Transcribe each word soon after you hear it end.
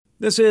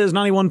This is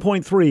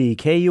 91.3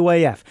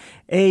 KUAF,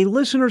 a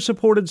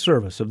listener-supported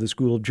service of the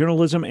School of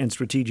Journalism and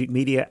Strategic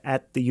Media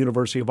at the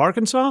University of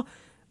Arkansas.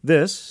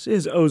 This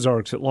is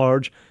Ozarks at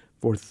Large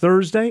for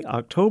Thursday,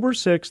 October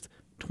 6th,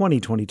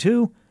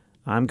 2022.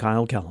 I'm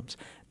Kyle Kellums.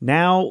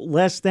 Now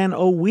less than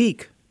a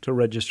week to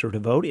register to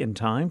vote in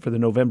time for the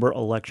November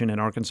election in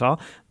Arkansas.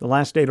 The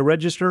last day to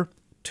register,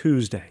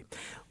 Tuesday.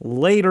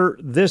 Later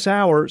this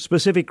hour,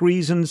 specific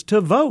reasons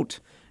to vote,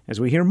 as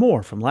we hear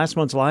more from last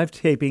month's live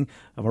taping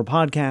of our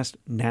podcast,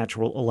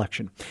 Natural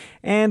Election.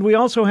 And we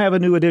also have a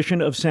new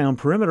edition of Sound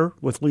Perimeter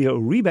with Leah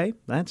Uribe.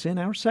 That's in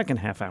our second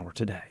half hour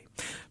today.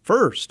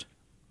 First,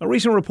 a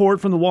recent report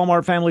from the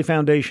Walmart Family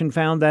Foundation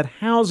found that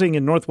housing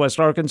in Northwest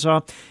Arkansas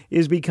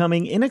is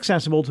becoming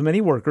inaccessible to many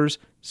workers,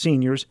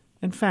 seniors,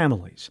 and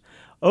families.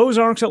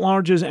 Ozarks at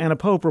Large's Anna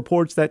Pope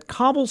reports that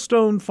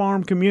Cobblestone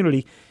Farm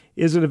Community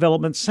is a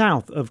development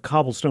south of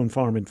Cobblestone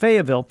Farm in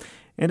Fayetteville,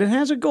 and it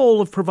has a goal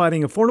of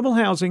providing affordable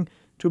housing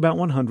to about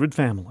 100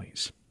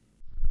 families.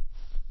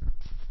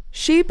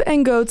 Sheep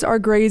and goats are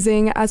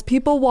grazing as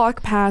people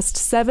walk past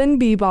 7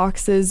 bee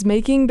boxes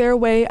making their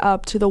way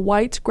up to the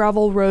white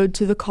gravel road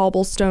to the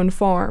Cobblestone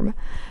Farm.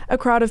 A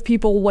crowd of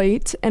people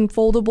wait in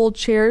foldable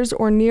chairs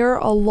or near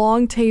a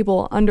long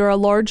table under a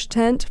large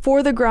tent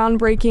for the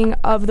groundbreaking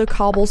of the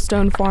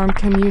Cobblestone Farm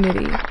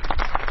community.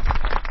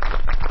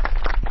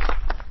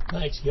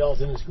 Thanks,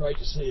 Kelton. It's great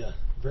to see a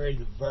very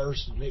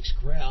diverse and mixed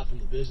crowd from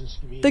the business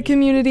community. The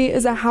community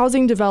is a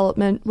housing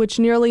development which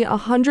nearly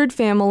 100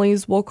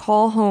 families will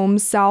call home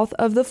south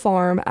of the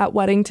farm at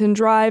Weddington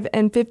Drive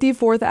and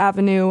 54th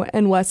Avenue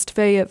in West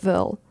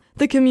Fayetteville.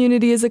 The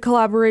community is a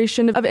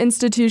collaboration of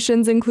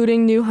institutions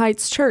including New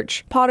Heights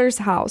Church, Potter's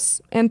House,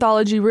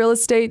 Anthology Real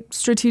Estate,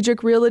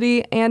 Strategic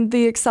Realty, and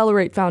the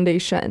Accelerate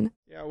Foundation.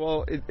 Yeah,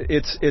 well,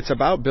 it's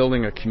about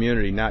building a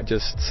community, not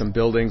just some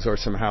buildings or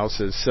some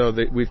houses. So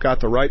that we've got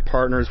the right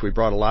partners. We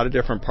brought a lot of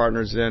different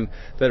partners in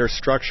that are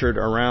structured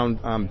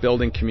around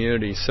building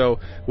community. So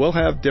we'll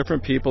have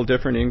different people,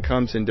 different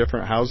incomes, and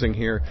different housing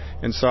here.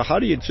 And so how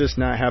do you just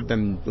not have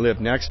them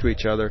live next to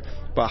each other,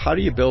 but how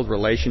do you build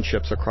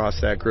relationships across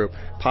that group?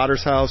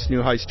 Potter's House,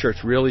 New Heights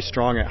Church, really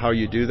strong at how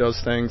you do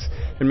those things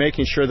and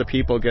making sure the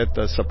people get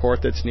the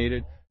support that's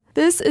needed.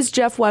 This is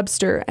Jeff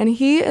Webster, and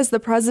he is the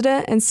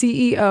president and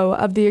CEO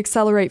of the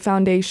Accelerate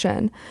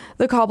Foundation.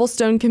 The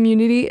Cobblestone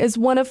community is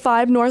one of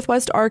 5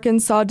 Northwest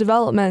Arkansas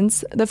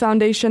developments the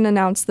foundation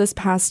announced this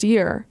past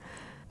year.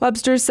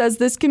 Webster says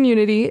this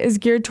community is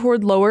geared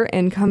toward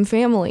lower-income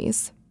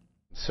families.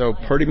 So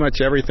pretty much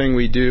everything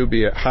we do,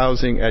 be it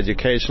housing,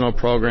 educational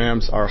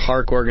programs, our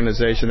HARC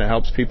organization that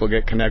helps people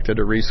get connected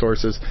to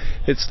resources,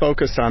 it's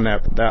focused on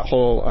that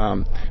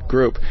whole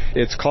group.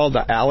 It's called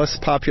the ALICE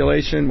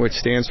population, which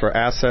stands for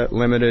Asset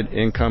Limited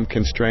Income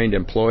Constrained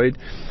Employed.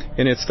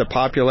 And it's the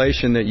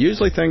population that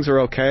usually things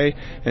are okay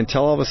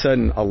until all of a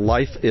sudden a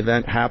life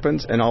event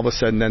happens, and all of a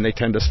sudden then they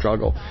tend to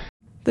struggle.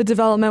 The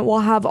development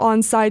will have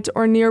on-site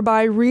or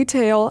nearby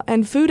retail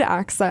and food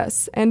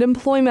access and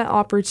employment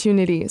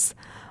opportunities.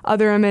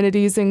 Other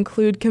amenities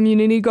include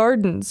community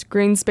gardens,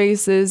 green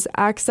spaces,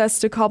 access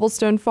to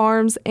cobblestone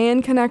farms,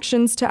 and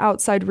connections to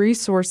outside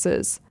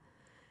resources.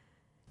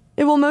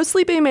 It will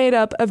mostly be made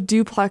up of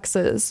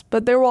duplexes,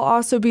 but there will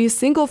also be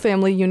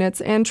single-family units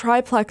and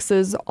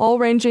triplexes, all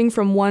ranging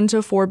from 1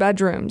 to 4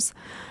 bedrooms.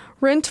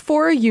 Rent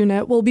for a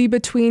unit will be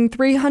between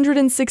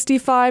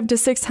 $365 to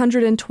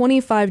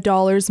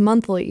 $625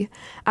 monthly.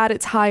 At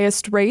its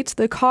highest rate,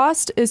 the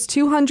cost is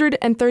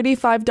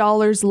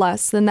 $235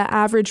 less than the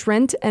average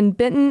rent in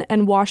Benton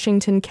and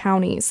Washington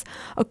counties,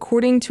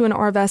 according to an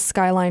Arvest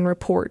Skyline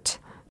report.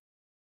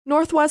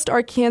 Northwest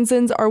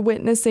Arkansans are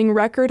witnessing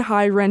record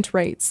high rent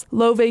rates.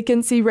 Low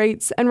vacancy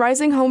rates and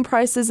rising home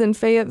prices in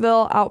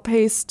Fayetteville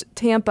outpaced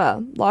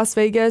Tampa, Las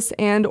Vegas,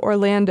 and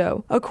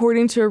Orlando,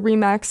 according to a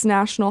RE/MAX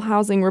National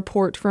Housing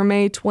Report for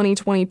May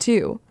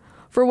 2022.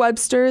 For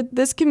Webster,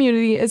 this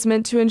community is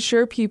meant to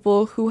ensure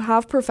people who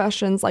have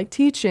professions like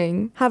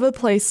teaching have a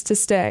place to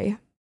stay.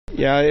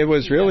 Yeah, it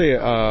was really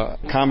a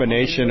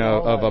combination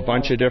of a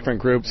bunch of different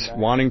groups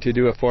wanting to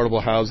do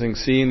affordable housing,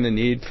 seeing the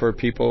need for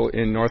people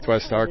in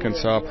Northwest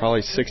Arkansas,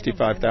 probably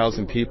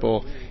 65,000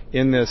 people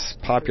in this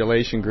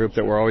population group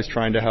that we're always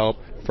trying to help,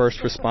 first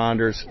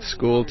responders,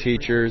 school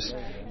teachers,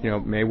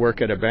 may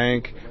work at a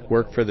bank,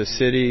 work for the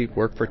city,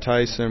 work for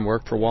Tyson,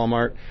 work for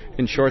Walmart.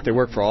 In short, they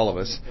work for all of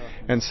us.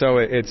 And so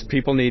it's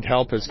people need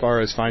help as far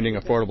as finding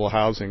affordable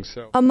housing.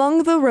 So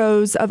among the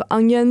rows of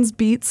onions,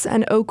 beets,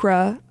 and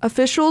okra,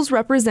 officials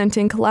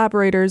representing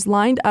collaborators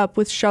lined up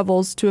with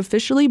shovels to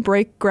officially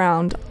break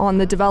ground on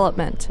the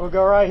development. We'll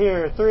go right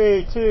here.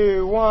 3,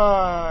 2,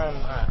 1.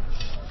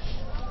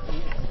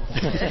 I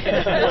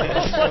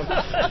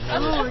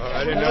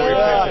didn't know we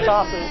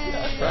picked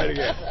it. Try it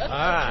again.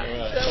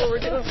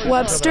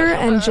 Webster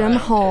and Jim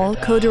Hall,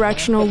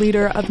 co-directional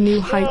leader of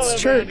New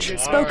Heights Church,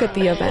 spoke at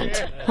the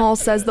event. Hall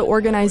says the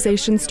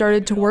organization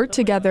started to work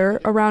together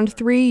around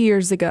 3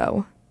 years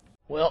ago.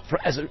 Well,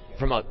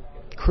 from a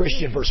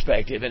Christian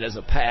perspective and as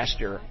a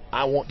pastor,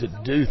 I want to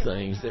do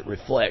things that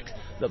reflect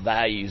the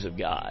values of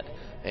God.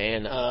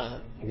 And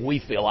we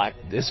feel like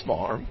this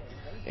farm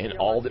and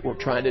all that we're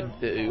trying to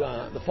do,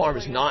 the farm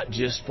is not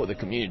just for the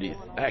community.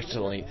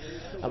 Actually,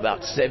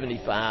 about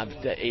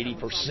 75 to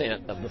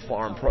 80% of the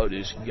farm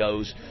produce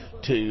goes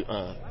to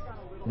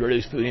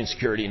reduce food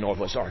insecurity in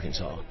Northwest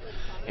Arkansas.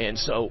 And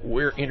so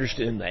we're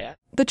interested in that.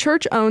 The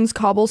church owns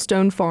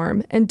Cobblestone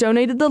Farm and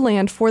donated the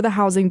land for the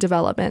housing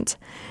development.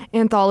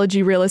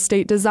 Anthology Real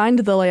Estate designed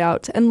the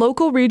layout, and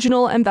local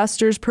regional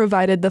investors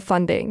provided the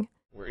funding.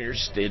 We're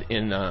interested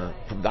in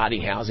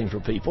providing housing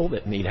for people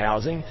that need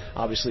housing.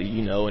 Obviously,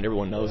 you know, and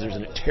everyone knows there's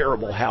a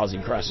terrible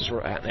housing crisis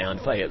right now in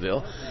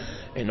Fayetteville,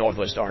 in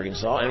Northwest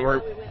Arkansas, and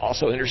we're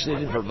also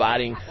interested in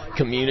providing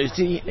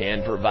community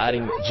and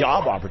providing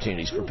job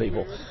opportunities for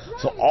people.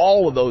 So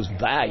all of those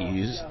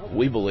values,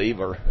 we believe,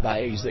 are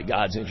values that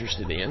God's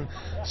interested in.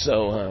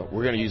 So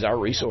we're going to use our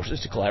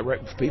resources to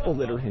collaborate with people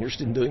that are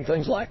interested in doing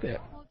things like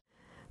that.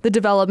 The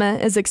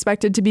development is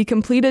expected to be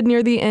completed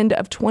near the end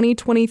of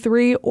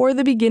 2023 or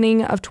the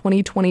beginning of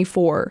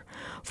 2024.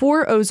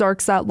 For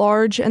Ozarks at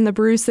Large and the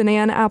Bruce and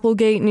Ann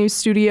Applegate News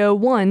Studio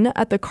 1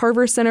 at the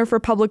Carver Center for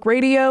Public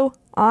Radio,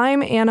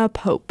 I'm Anna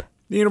Pope.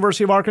 The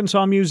University of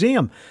Arkansas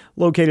Museum,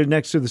 located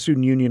next to the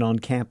Student Union on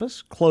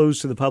campus,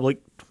 closed to the public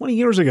 20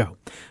 years ago.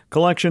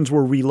 Collections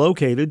were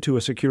relocated to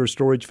a secure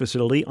storage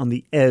facility on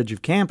the edge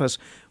of campus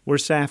where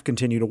staff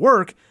continue to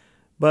work,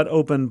 but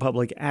open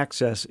public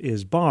access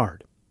is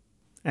barred.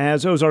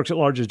 As Ozarks at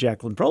Large's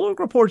Jacqueline Prologue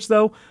reports,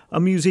 though, a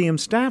museum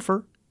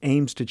staffer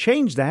aims to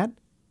change that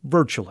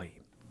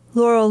virtually.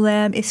 Laurel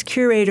Lamb is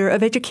Curator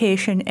of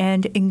Education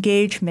and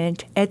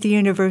Engagement at the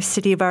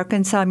University of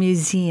Arkansas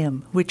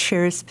Museum, which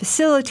shares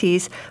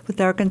facilities with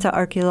the Arkansas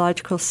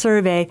Archaeological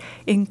Survey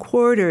in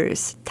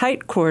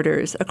tight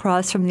quarters,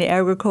 across from the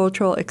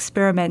Agricultural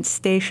Experiment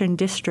Station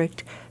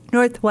District,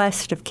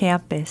 northwest of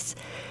campus.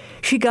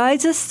 She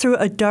guides us through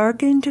a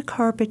darkened,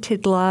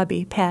 carpeted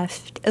lobby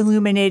past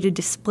illuminated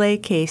display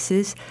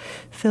cases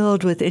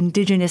filled with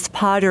indigenous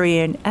pottery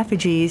and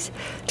effigies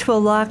to a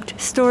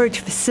locked storage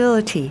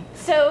facility.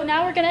 So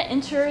now we're going to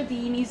enter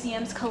the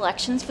museum's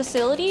collections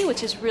facility,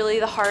 which is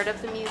really the heart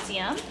of the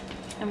museum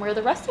and where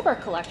the rest of our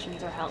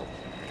collections are held.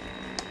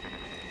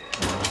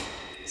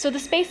 So the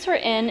space we're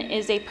in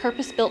is a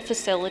purpose-built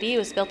facility. It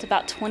was built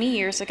about 20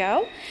 years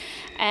ago,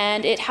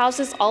 and it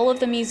houses all of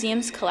the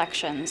museum's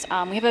collections.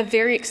 We have a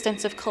very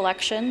extensive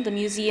collection. The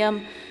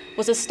museum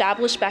was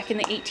established back in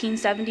the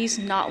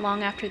 1870s, not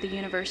long after the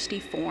university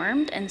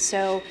formed, and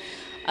so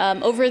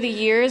over the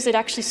years, it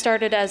actually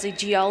started as a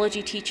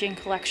geology teaching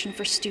collection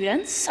for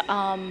students,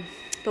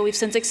 but we've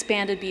since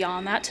expanded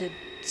beyond that to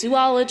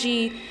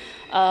zoology,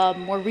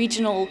 more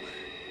regional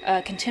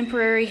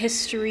contemporary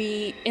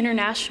history,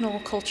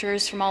 international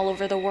cultures from all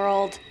over the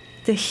world.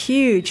 The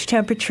huge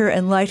temperature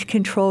and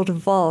light-controlled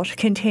vault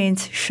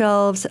contains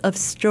shelves of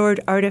stored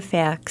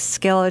artifacts,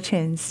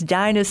 skeletons,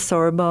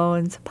 dinosaur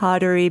bones,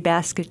 pottery,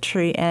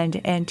 basketry,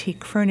 and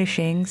antique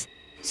furnishings.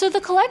 So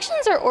the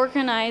collections are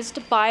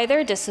organized by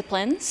their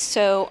disciplines.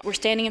 So we're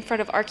standing in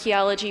front of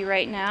archaeology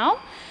right now.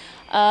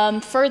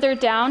 Further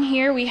down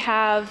here we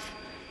have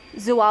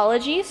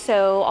zoology,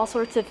 so all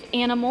sorts of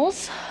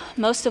animals,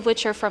 most of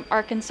which are from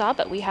Arkansas,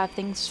 but we have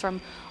things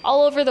from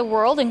all over the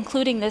world,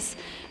 including this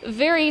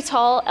very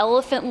tall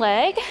elephant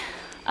leg.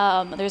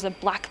 There's a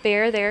black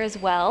bear there as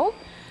well.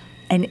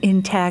 An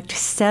intact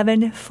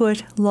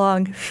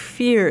 7-foot-long,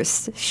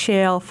 fierce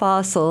shale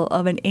fossil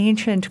of an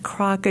ancient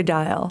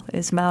crocodile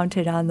is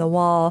mounted on the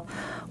wall,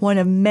 one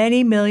of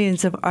many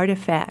millions of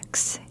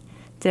artifacts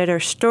that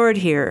are stored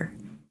here.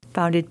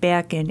 Founded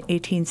back in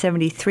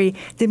 1873,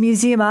 the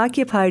museum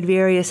occupied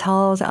various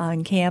halls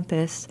on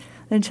campus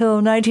until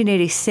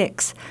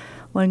 1986,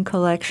 when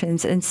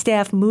collections and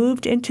staff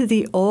moved into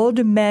the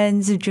old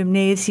men's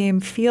gymnasium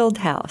field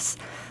house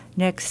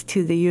next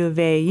to the U of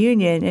A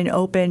Union and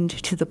opened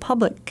to the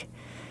public.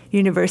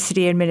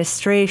 University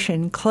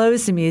administration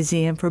closed the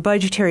museum for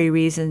budgetary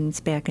reasons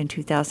back in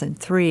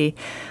 2003,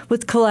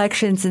 with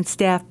collections and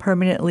staff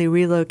permanently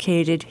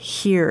relocated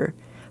here.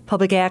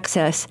 Public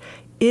access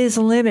is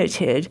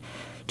limited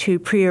to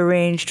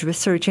prearranged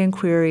research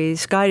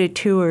inquiries, guided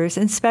tours,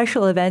 and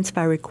special events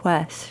by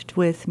request,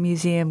 with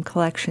museum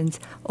collections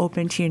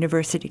open to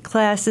university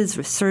classes,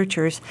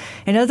 researchers,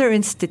 and other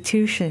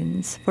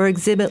institutions for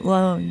exhibit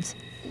loans.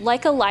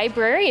 Like a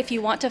library, if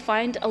you want to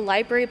find a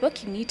library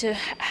book, you need to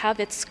have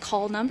its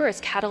call number, its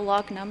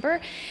catalog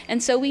number,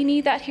 and so we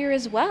need that here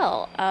as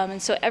well.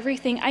 And so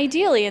everything,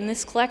 ideally, in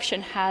this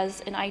collection has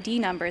an ID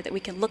number that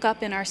we can look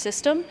up in our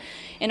system,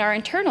 in our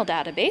internal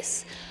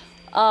database,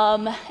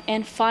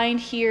 and find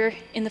here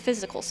in the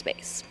physical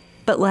space.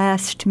 But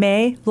last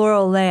May,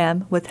 Laurel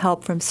Lamb, with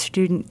help from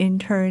student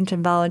interns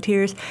and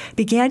volunteers,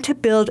 began to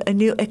build a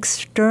new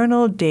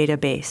external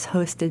database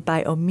hosted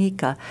by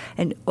Omeka,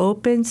 an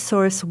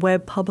open-source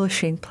web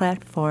publishing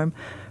platform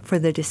for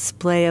the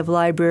display of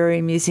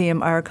library,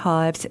 museum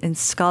archives, and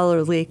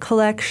scholarly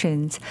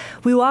collections.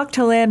 We walked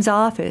to Lamb's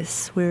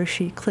office, where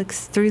she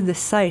clicks through the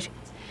site.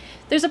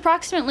 There's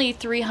approximately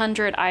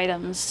 300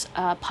 items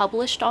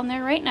published on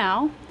there right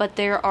now, but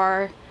there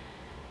are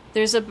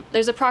There's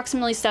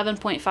approximately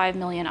 7.5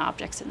 million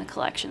objects in the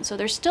collection, so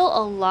there's still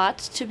a lot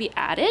to be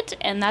added,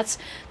 and that's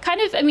kind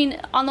of,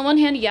 on the one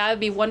hand, yeah, it'd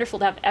be wonderful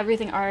to have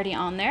everything already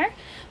on there,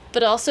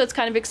 but also it's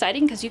kind of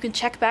exciting because you can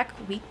check back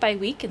week by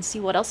week and see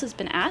what else has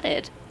been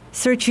added.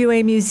 Search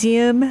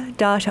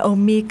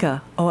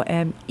uamuseum.omeka,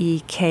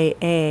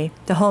 O-M-E-K-A.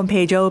 The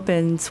homepage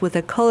opens with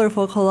a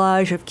colorful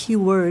collage of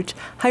keywords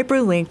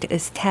hyperlinked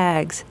as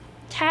tags.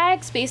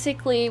 Tags,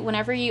 basically,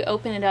 whenever you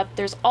open it up,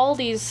 there's all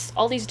these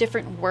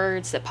different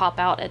words that pop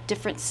out at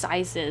different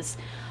sizes.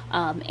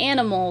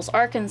 Animals,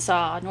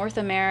 Arkansas, North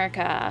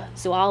America,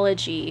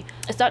 zoology.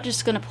 It's not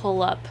just going to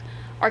pull up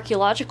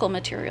archaeological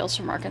materials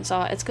from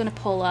Arkansas, it's going to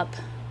pull up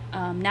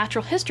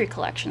natural history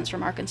collections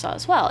from Arkansas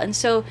as well. And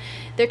so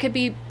there could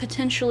be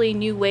potentially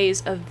new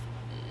ways of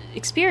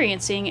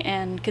experiencing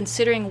and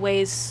considering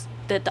ways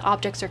that the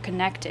objects are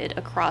connected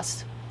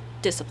across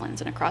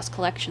disciplines and across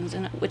collections,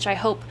 and which I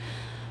hope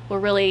will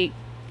really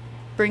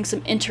bring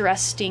some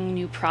interesting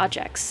new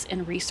projects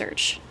and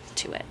research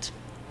to it.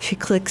 She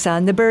clicks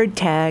on the bird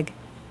tag.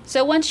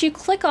 So once you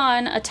click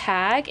on a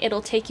tag,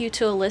 it'll take you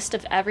to a list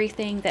of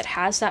everything that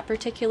has that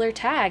particular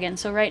tag. And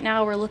so right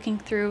now we're looking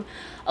through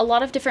a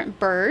lot of different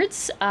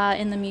birds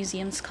in the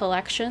museum's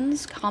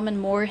collections.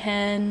 Common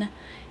moorhen,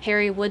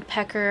 hairy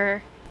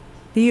woodpecker.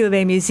 The U of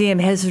A Museum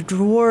has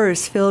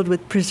drawers filled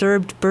with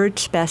preserved bird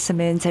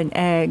specimens and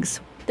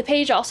eggs. The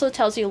page also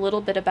tells you a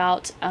little bit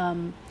about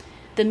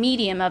the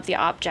medium of the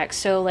object.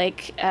 So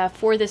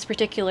for this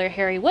particular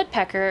hairy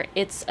woodpecker,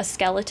 it's a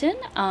skeleton.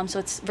 So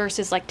it's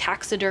versus like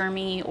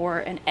taxidermy or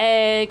an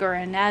egg or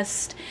a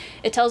nest.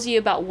 It tells you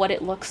about what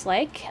it looks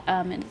like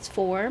in its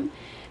form.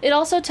 It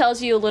also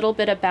tells you a little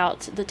bit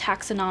about the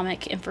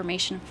taxonomic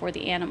information for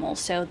the animal.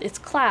 So its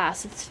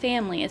class, its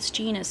family, its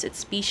genus, its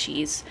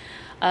species.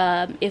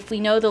 If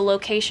we know the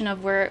location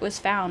of where it was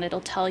found,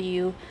 it'll tell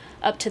you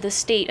up to the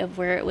state of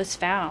where it was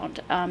found.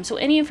 So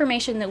any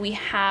information that we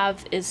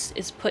have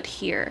is put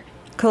here.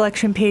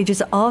 Collection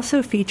pages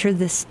also feature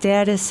the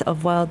status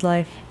of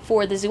wildlife.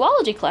 For the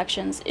zoology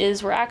collections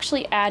we're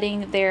actually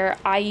adding their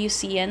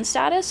IUCN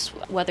status,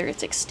 whether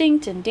it's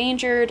extinct,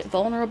 endangered,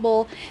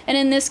 vulnerable, and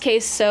in this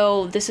case,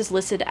 this is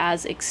listed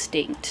as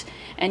extinct.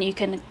 And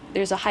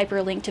there's a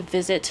hyperlink to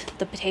visit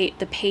the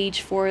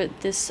page for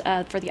this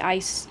for the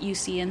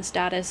IUCN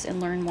status and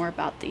learn more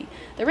about the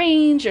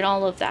range and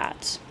all of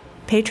that.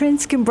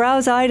 Patrons can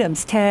browse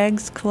items,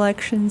 tags,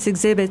 collections,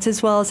 exhibits,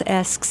 as well as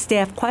ask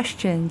staff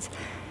questions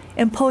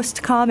and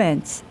post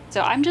comments.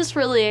 So I'm just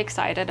really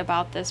excited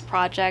about this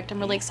project. I'm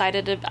really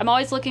excited. I'm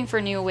always looking for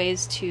new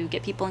ways to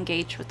get people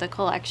engaged with the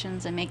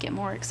collections and make it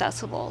more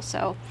accessible.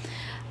 So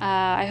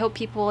I hope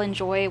people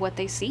enjoy what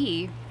they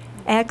see.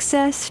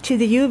 Access to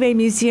the U of A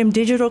Museum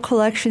Digital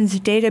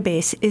Collections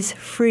database is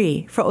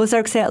free. For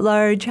Ozarks at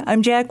Large,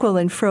 I'm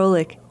Jacqueline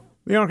Froelich.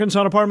 The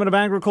Arkansas Department of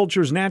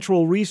Agriculture's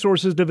Natural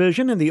Resources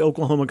Division and the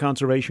Oklahoma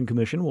Conservation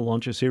Commission will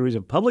launch a series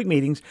of public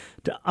meetings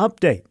to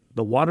update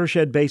the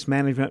watershed-based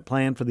management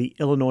plan for the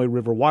Illinois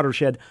River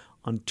watershed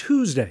on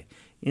Tuesday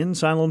in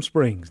Siloam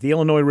Springs. The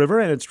Illinois River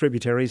and its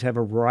tributaries have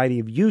a variety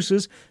of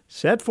uses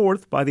set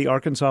forth by the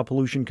Arkansas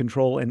Pollution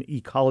Control and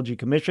Ecology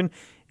Commission,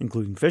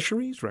 including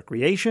fisheries,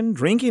 recreation,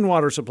 drinking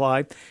water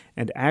supply,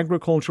 and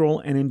agricultural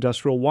and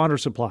industrial water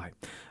supply.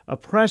 A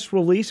press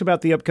release about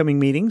the upcoming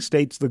meeting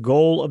states the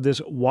goal of this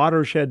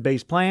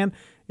watershed-based plan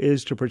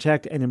is to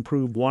protect and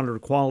improve water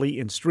quality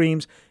in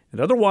streams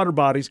and other water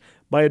bodies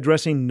by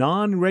addressing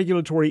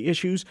non-regulatory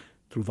issues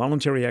through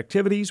voluntary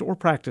activities or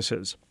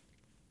practices.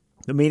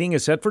 The meeting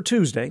is set for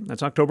Tuesday,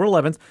 that's October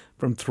 11th,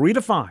 from 3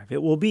 to 5.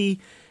 It will be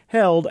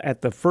held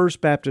at the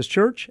First Baptist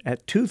Church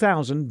at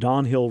 2000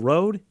 Don Hill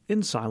Road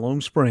in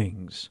Siloam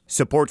Springs.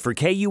 Support for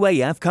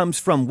KUAF comes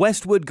from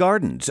Westwood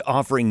Gardens,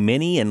 offering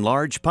mini and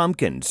large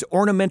pumpkins,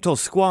 ornamental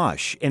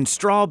squash, and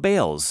straw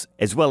bales,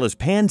 as well as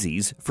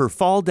pansies for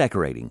fall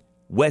decorating.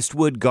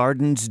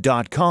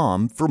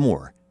 WestwoodGardens.com for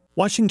more.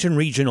 Washington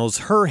Regional's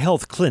Her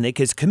Health Clinic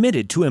is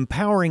committed to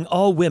empowering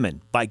all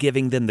women by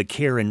giving them the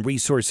care and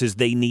resources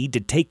they need to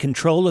take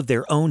control of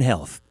their own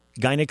health.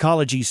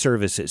 Gynecology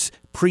services,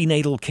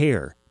 prenatal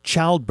care,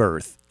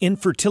 childbirth,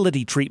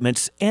 infertility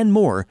treatments, and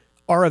more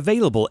are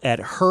available at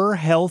Her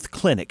Health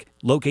Clinic,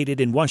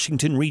 located in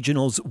Washington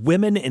Regional's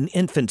Women and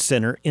Infant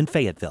Center in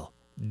Fayetteville.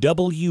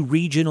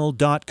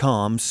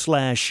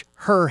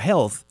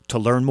 wregional.com/herhealth to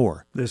learn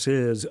more. This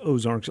is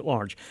Ozarks at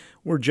Large.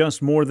 We're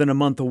just more than a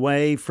month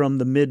away from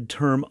the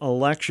midterm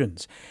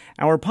elections.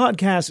 Our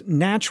podcast,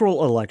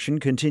 Natural Election,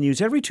 continues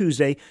every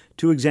Tuesday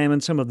to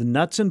examine some of the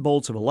nuts and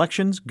bolts of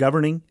elections,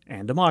 governing,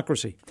 and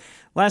democracy.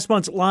 Last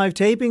month's live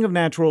taping of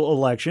Natural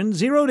Election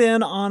zeroed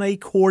in on a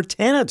core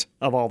tenet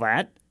of all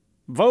that,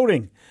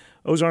 voting.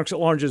 Ozarks at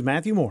Large's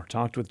Matthew Moore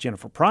talked with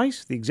Jennifer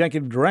Price, the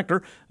executive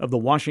director of the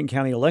Washington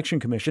County Election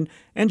Commission,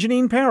 and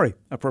Janine Perry,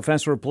 a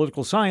professor of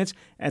political science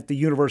at the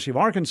University of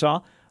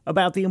Arkansas,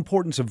 about the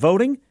importance of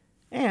voting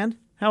and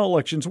how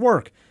elections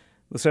work.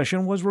 The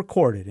session was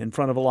recorded in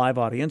front of a live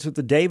audience at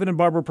the David and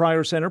Barbara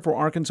Pryor Center for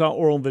Arkansas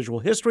Oral and Visual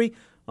History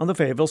on the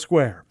Fayetteville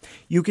Square.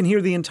 You can hear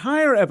the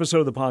entire episode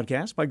of the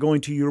podcast by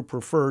going to your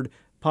preferred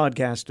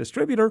podcast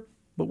distributor,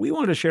 but we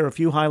want to share a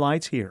few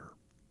highlights here.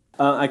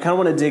 I kind of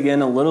want to dig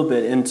in a little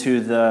bit into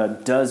the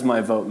does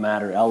my vote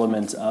matter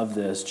element of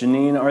this.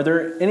 Janine, are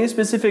there any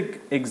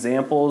specific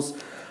examples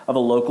of a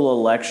local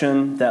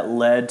election that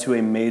led to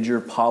a major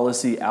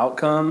policy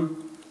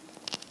outcome?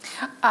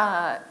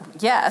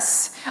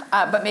 Yes,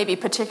 but maybe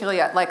particularly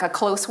like a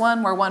close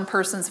one where one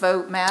person's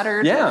vote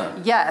mattered. Yeah.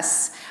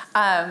 Yes.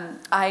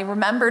 I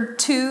remembered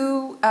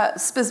two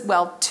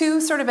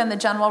sort of in the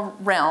general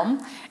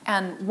realm,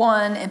 and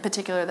one in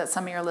particular that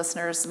some of your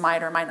listeners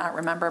might or might not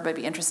remember, but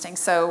be interesting.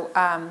 So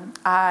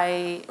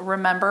I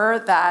remember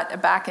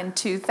that back in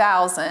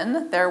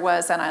 2000, there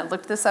was, and I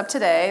looked this up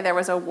today, there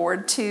was a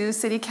Ward 2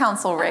 city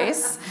council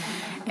race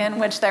in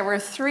which there were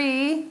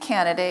 3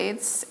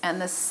 candidates,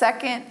 and the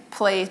second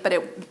place, but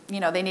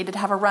they needed to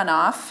have a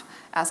runoff,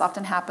 as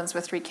often happens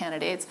with 3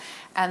 candidates,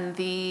 and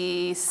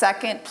the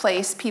second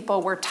place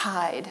people were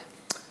tied.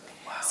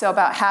 Wow. So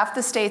about half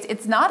the states,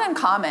 it's not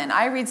uncommon.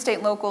 I read state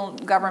and local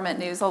government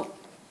news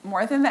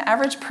more than the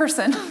average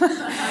person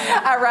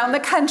around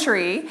the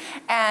country,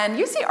 and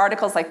you see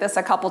articles like this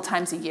a couple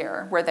times a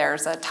year where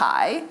there's a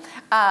tie,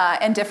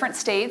 and different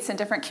states and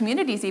different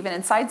communities, even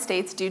inside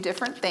states, do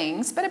different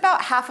things, but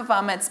about half of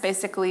them, it's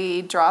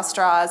basically draw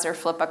straws or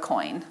flip a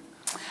coin.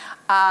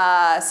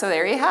 So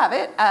there you have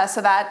it.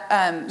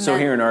 So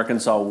here in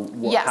Arkansas,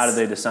 yes. How do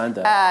they decide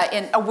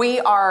that?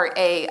 We are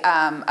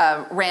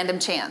a random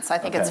chance. I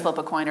think it's flip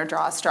a coin or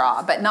draw a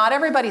straw. But not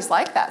everybody's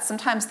like that.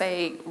 Sometimes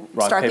they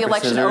start the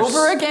election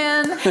over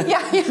again.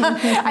 Yeah.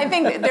 I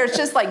think there's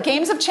just like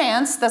games of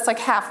chance. That's like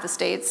half the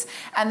states.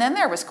 And then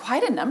there was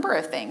quite a number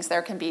of things.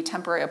 There can be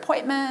temporary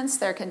appointments.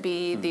 There can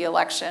be the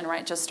election,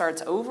 right, just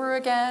starts over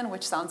again,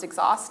 which sounds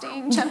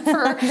exhausting,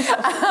 Jennifer.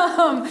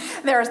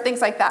 There are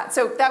things like that.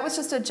 So that was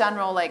just a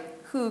general, like,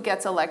 who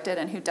gets elected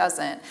and who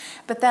doesn't.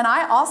 But then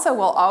I also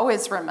will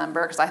always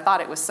remember, because I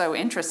thought it was so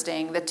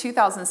interesting, the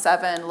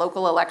 2007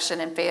 local election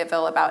in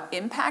Fayetteville about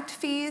impact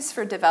fees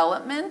for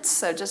development,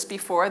 so just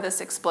before this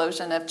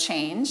explosion of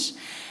change.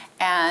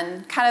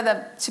 And kind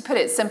of to put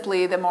it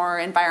simply, the more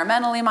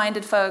environmentally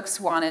minded folks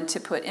wanted to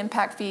put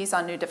impact fees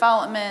on new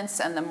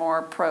developments, and the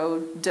more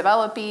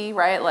pro-developy,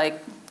 right,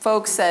 like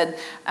folks said,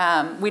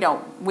 we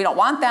don't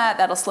want that.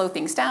 That'll slow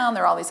things down.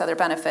 There are all these other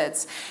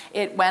benefits.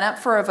 It went up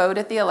for a vote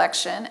at the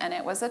election, and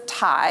it was a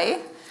tie.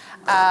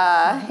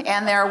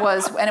 And it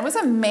was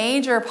a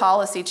major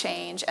policy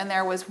change. And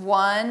there was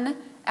one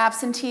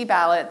absentee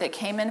ballot that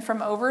came in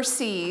from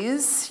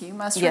overseas. You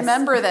must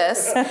remember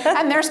this.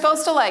 And they're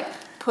supposed to like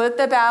put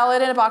the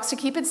ballot in a box to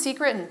keep it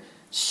secret and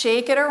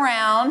shake it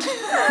around.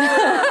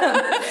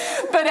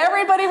 But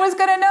everybody was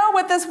going to know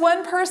what this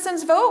one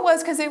person's vote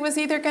was, because it was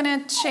either going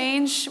to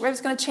change,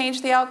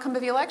 the outcome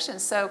of the election.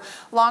 So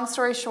long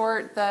story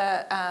short,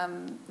 the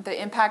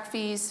impact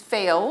fees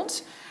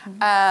failed.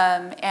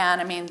 And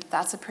I mean,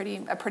 that's a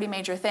pretty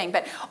major thing.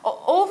 But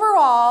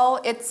overall,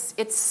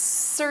 it's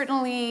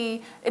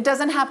certainly, it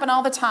doesn't happen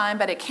all the time,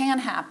 but it can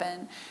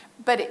happen.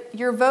 But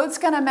your vote's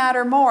going to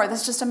matter more. This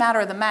is just a matter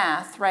of the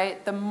math,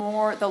 right? The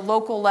more the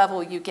local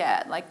level you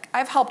get. Like,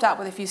 I've helped out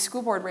with a few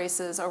school board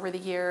races over the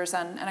years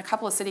and a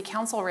couple of city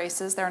council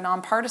races. They're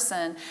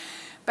nonpartisan.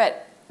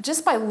 But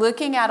just by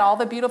looking at all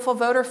the beautiful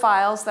voter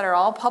files that are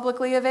all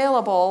publicly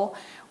available,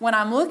 when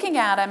I'm looking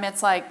at them,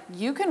 it's like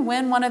you can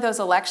win one of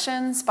those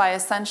elections by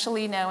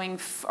essentially knowing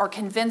or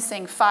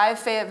convincing 5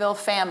 Fayetteville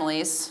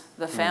families.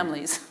 The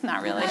families,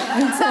 not really.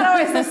 It's not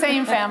always the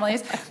same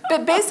families.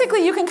 But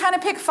basically, you can kind of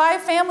pick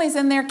 5 families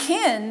and their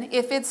kin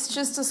if it's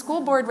just a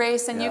school board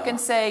race, and you can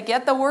say,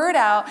 get the word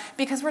out,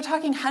 because we're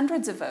talking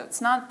hundreds of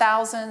votes, not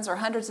thousands or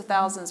hundreds of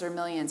thousands or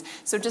millions.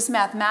 So just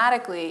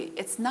mathematically,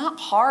 it's not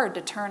hard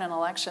to turn an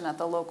election at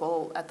the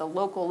local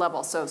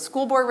level. So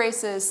school board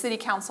races, city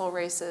council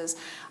races,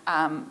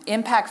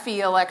 impact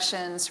fee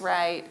elections,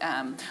 right?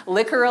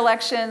 Liquor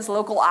elections,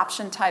 local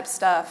option type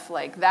stuff,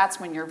 like that's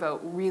when your vote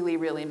really,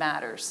 really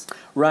matters.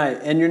 Right,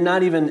 and you're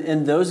not even,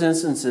 in those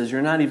instances,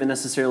 you're not even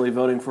necessarily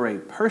voting for a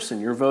person.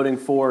 You're voting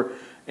for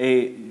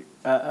a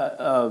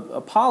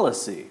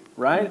policy,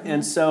 right? Mm-hmm.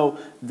 And so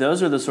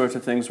those are the sorts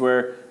of things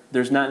where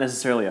there's not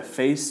necessarily a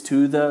face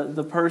to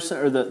the person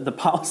or the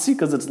policy,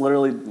 because it's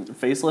literally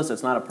faceless.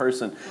 It's not a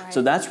person. Right.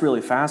 So that's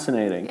really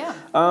fascinating. Yeah.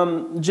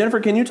 Jennifer,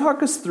 can you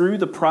talk us through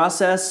the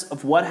process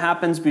of what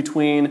happens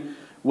between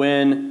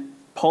when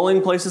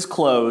polling places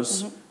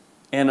close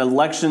and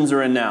elections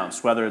are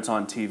announced, whether it's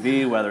on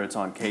TV, whether it's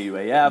on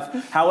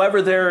KUAF,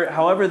 however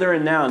they're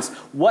announced?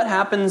 What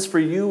happens for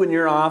you in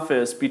your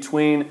office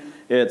between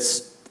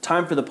it's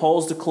time for the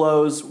polls to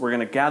close, we're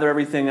going to gather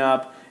everything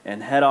up,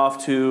 and head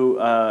off to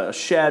a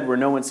shed where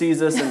no one sees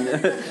us,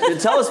 and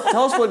tell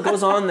us what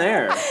goes on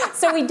there.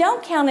 So we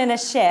don't count in a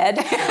shed.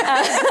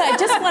 I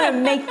just want to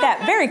make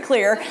that very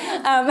clear.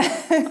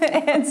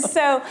 And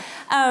so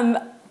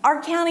Our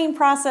counting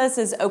process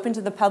is open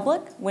to the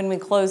public. When we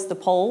close the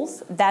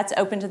polls, that's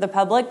open to the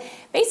public.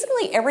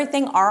 Basically,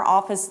 everything our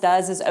office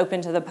does is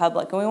open to the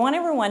public. And we want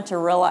everyone to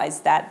realize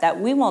that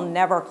we will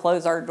never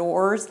close our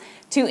doors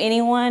to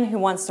anyone who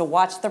wants to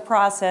watch the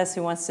process,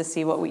 who wants to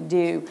see what we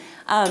do.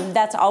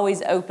 That's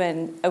always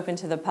open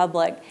to the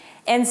public.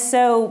 And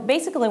so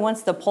basically,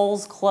 once the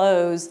polls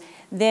close,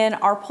 then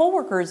our poll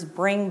workers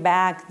bring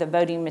back the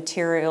voting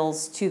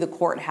materials to the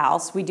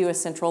courthouse. We do a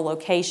central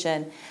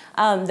location.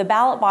 The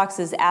ballot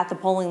boxes at the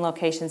polling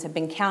locations have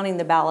been counting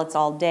the ballots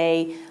all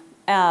day,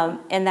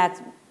 and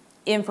that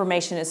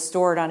information is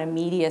stored on a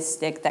media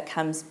stick that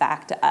comes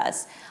back to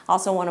us.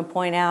 Also want to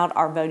point out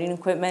our voting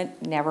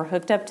equipment never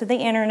hooked up to the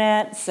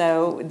internet,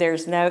 so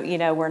there's no,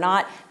 we're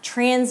not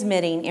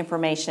transmitting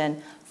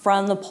information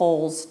from the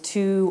polls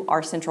to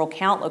our central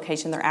count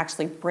location. They're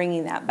actually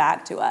bringing that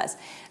back to us,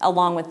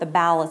 along with the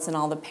ballots and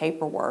all the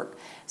paperwork.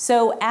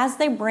 So as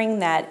they bring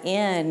that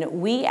in,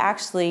 we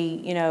actually,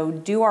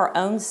 do our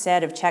own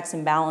set of checks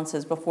and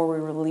balances before we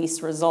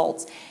release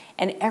results.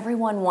 And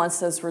everyone wants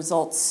those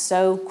results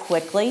so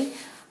quickly.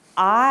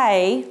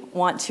 I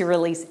want to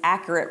release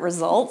accurate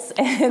results,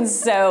 and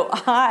so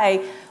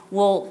I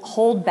will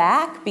hold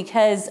back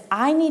because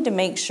I need to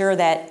make sure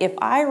that if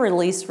I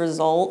release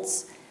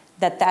results,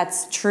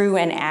 that's true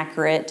and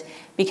accurate,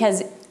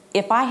 because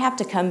if I have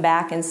to come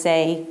back and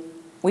say,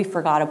 we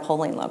forgot a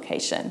polling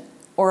location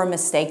or a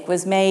mistake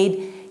was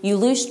made, you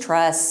lose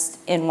trust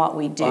in what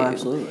we do. Oh,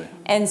 absolutely.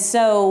 And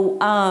so,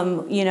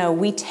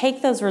 we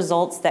take those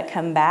results that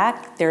come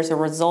back. There's a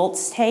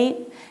results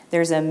tape,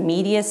 there's a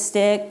media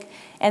stick,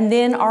 and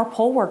then our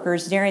poll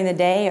workers during the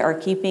day are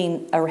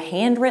keeping a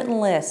handwritten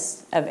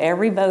list of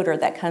every voter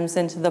that comes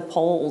into the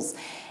polls.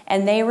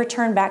 And they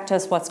return back to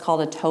us what's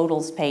called a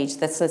totals page.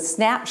 That's a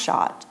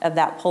snapshot of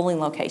that polling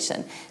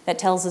location that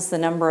tells us the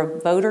number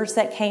of voters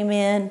that came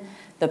in,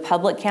 the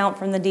public count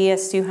from the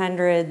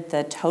DS200,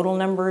 the total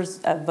numbers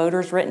of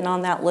voters written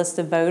on that list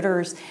of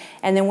voters.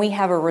 And then we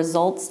have a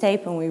results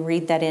tape and we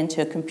read that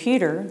into a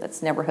computer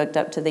that's never hooked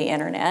up to the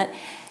internet.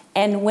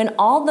 And when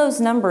all those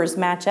numbers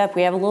match up,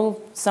 we have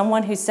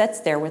someone who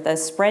sits there with a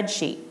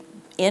spreadsheet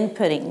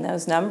inputting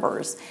those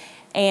numbers.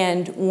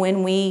 And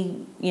when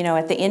we,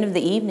 at the end of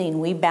the evening,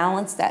 we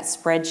balance that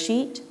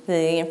spreadsheet,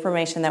 the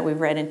information that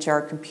we've read into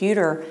our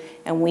computer,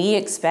 and we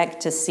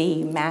expect to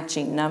see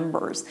matching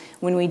numbers.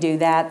 When we do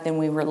that, then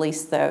we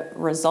release the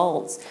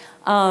results.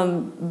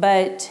 So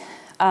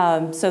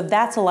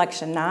that's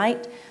election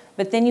night.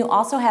 But then you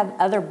also have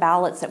other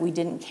ballots that we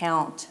didn't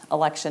count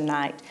election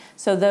night.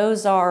 So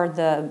those are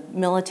the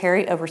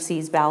military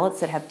overseas ballots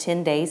that have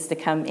 10 days to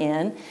come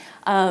in,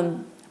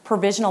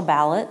 provisional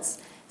ballots.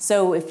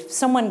 So if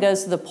someone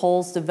goes to the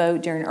polls to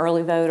vote during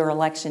early vote or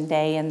election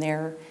day and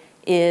there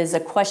is a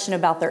question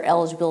about their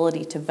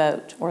eligibility to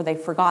vote, or they've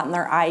forgotten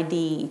their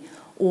ID,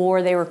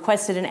 or they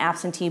requested an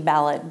absentee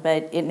ballot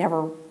but it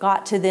never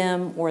got to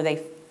them, or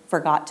they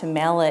forgot to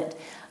mail it,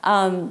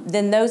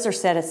 then those are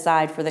set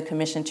aside for the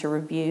commission to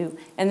review.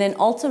 And then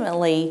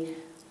ultimately,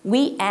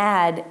 we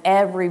add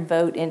every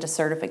vote into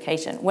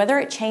certification. Whether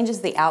it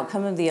changes the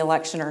outcome of the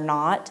election or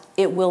not,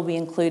 it will be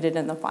included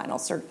in the final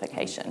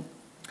certification.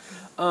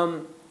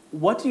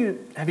 Let's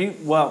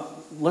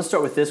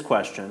start with this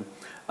question.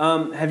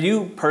 Have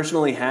you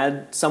personally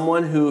had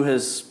someone who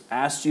has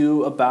asked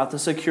you about the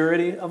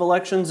security of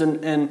elections?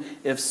 And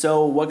if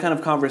so, what kind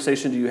of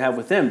conversation do you have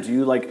with them? Do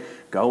you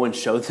go and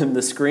show them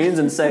the screens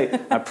and say,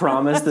 I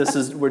promise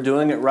we're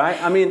doing it right?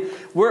 I mean,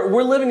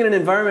 we're living in an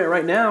environment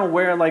right now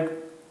where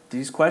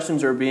these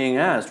questions are being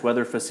asked,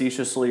 whether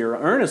facetiously or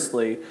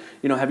earnestly.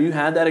 Have you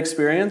had that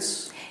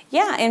experience?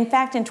 Yeah, in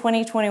fact, in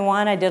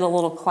 2021, I did a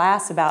little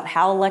class about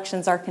how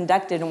elections are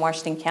conducted in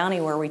Washington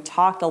County where we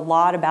talked a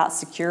lot about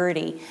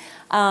security.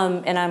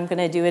 And I'm going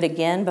to do it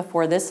again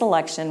before this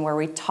election where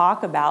we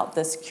talk about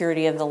the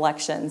security of the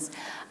elections.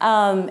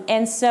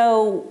 And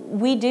so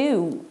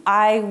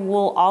I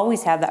will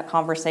always have that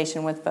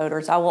conversation with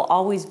voters. I will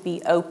always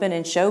be open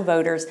and show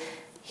voters,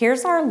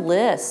 here's our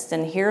list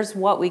and here's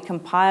what we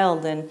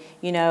compiled. And,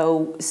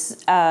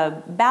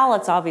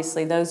 ballots,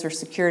 obviously, those are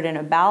secured in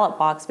a ballot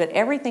box, but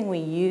everything we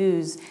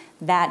use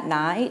that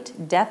night,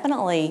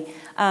 definitely,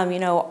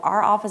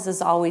 our office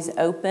is always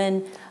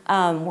open.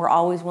 We're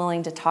always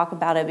willing to talk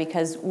about it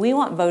because we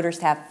want voters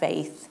to have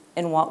faith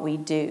in what we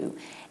do.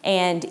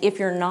 And if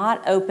you're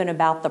not open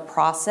about the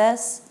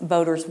process,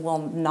 voters will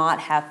not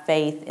have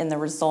faith in the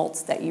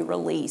results that you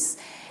release.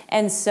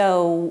 And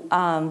so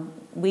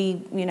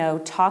we,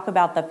 talk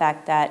about the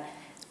fact that,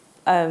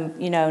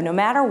 no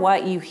matter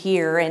what you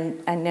hear,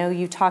 and I know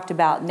you talked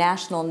about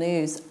national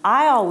news,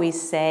 I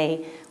always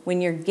say when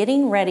you're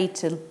getting ready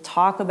to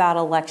talk about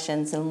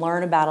elections and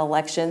learn about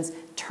elections,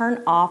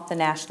 turn off the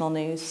national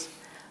news.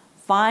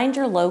 Find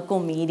your local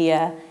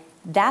media.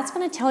 That's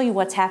going to tell you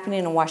what's happening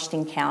in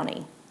Washington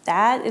County.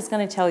 That is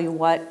going to tell you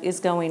what is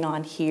going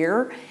on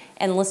here.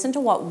 And listen to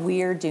what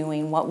we're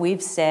doing, what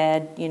we've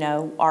said.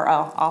 Our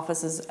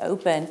office is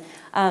open.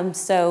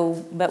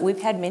 But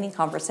we've had many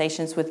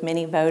conversations with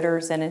many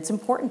voters, and it's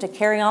important to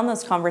carry on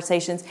those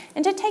conversations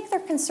and to take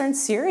their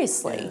concerns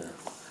seriously. Yeah.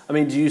 I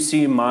mean, do you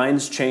see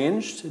minds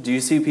changed? Do you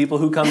see people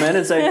who come in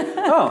and say,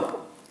 oh,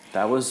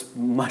 that was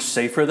much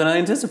safer than I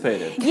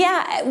anticipated?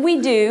 Yeah,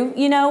 we do,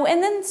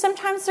 and then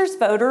sometimes there's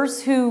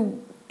voters who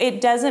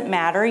it doesn't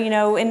matter,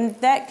 and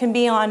that can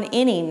be on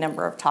any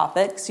number of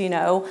topics,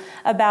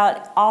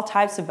 about all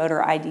types of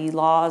voter ID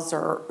laws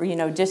or,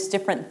 just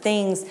different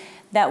things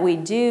that we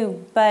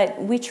do.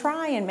 But we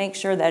try and make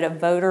sure that a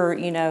voter,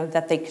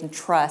 that they can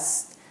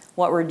trust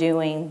what we're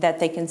doing, that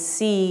they can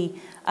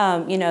see,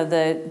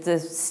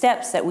 the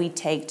steps that we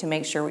take to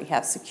make sure we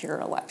have secure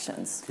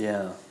elections.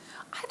 Yeah.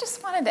 I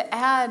just wanted to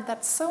add,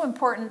 that's so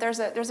important. There's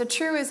a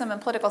truism in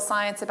political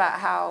science about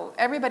how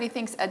everybody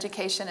thinks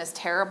education is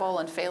terrible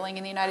and failing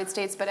in the United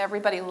States, but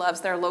everybody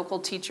loves their local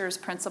teachers,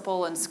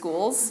 principal, and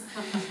schools.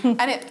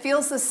 And it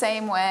feels the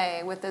same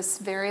way with this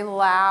very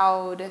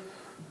loud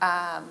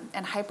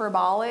and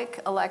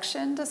hyperbolic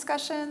election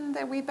discussion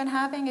that we've been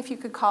having, if you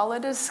could call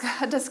it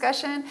a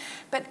discussion.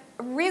 But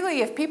really,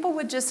 if people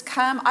would just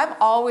come, I've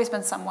always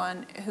been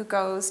someone who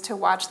goes to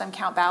watch them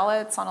count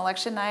ballots on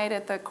election night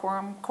at the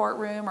quorum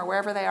courtroom or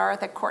wherever they are at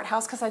the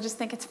courthouse, because I just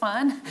think it's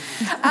fun.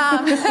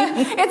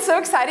 It's so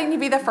exciting to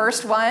be the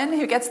first one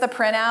who gets the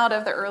printout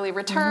of the early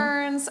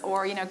returns,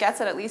 or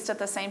gets it at least at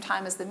the same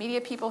time as the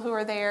media people who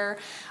are there.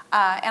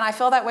 And I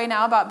feel that way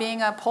now about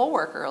being a poll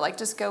worker, like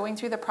just going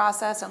through the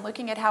process and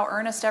looking at how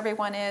earnest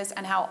everyone is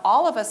and how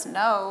all of us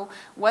know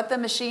what the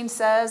machine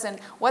says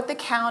and what the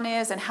count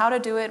is and how to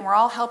do it, and we're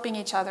all helping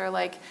each other.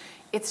 Like,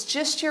 it's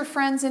just your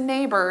friends and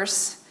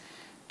neighbors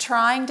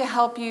trying to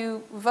help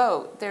you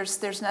vote.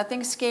 There's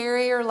nothing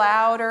scary or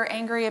loud or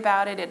angry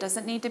about it. It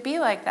doesn't need to be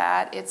like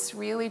that. It's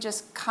really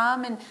just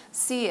come and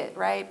see it,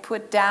 right?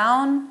 Put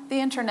down the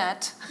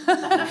internet,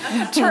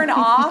 turn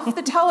off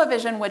the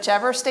television,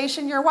 whichever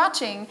station you're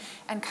watching,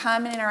 and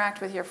come and interact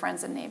with your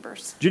friends and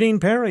neighbors. Janine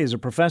Perry is a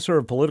professor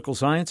of political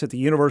science at the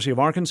University of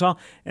Arkansas,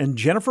 and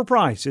Jennifer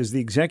Price is the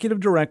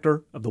executive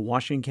director of the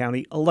Washington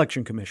County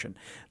Election Commission.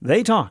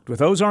 They talked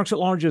with Ozarks at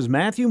Large's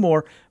Matthew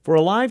Moore for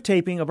a live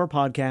taping of our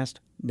podcast,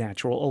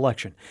 Natural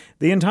Election.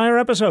 The entire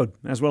episode,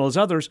 as well as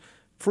others,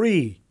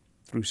 free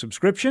through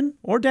subscription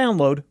or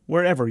download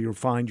wherever you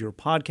find your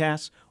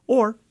podcasts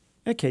or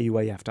at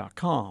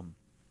KUAF.com.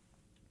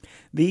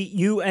 The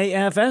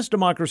UAFS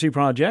Democracy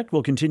Project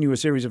will continue a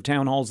series of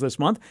town halls this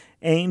month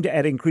aimed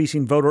at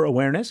increasing voter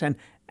awareness and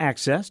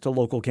access to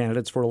local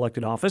candidates for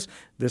elected office.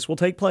 This will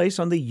take place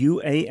on the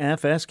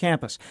UAFS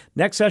campus.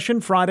 Next session,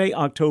 Friday,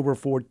 October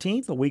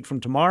 14th, a week from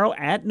tomorrow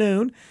at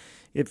noon.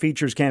 It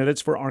features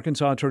candidates for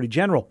Arkansas Attorney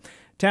General.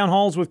 Town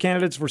halls with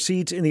candidates for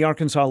seats in the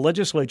Arkansas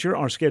legislature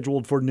are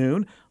scheduled for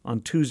noon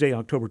on Tuesday,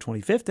 October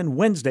 25th and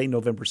Wednesday,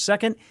 November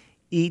 2nd,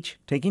 each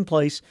taking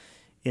place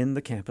in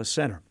the campus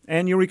center.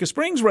 And Eureka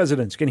Springs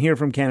residents can hear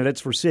from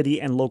candidates for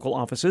city and local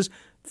offices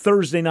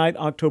Thursday night,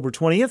 October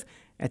 20th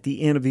at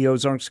the Inn of the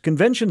Ozarks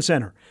Convention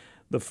Center.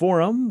 The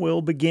forum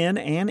will begin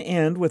and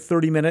end with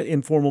 30-minute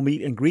informal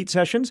meet and greet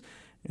sessions,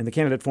 and the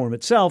candidate forum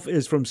itself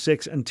is from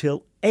 6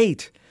 until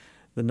 8.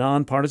 The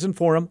nonpartisan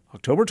forum,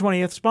 October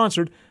 20th,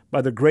 sponsored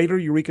by the Greater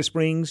Eureka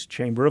Springs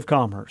Chamber of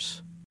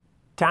Commerce.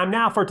 Time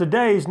now for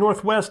today's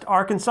Northwest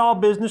Arkansas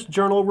Business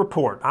Journal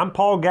report. I'm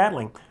Paul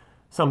Gatling.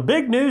 Some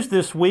big news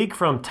this week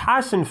from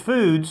Tyson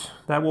Foods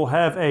that will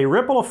have a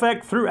ripple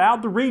effect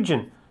throughout the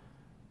region.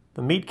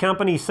 The meat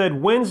company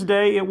said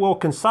Wednesday it will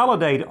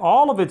consolidate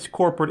all of its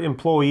corporate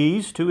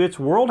employees to its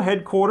world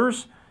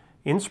headquarters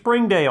in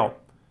Springdale.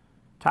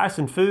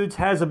 Tyson Foods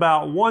has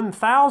about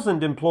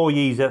 1,000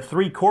 employees at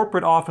 3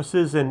 corporate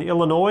offices in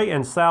Illinois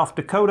and South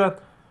Dakota.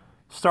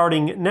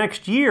 Starting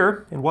next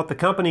year, in what the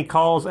company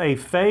calls a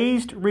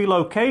phased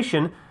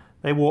relocation,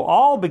 they will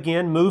all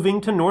begin moving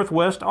to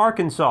Northwest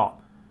Arkansas.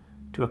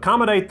 To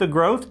accommodate the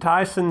growth,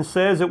 Tyson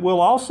says it will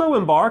also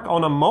embark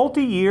on a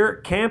multi-year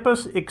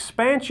campus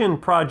expansion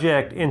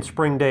project in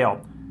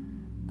Springdale.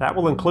 That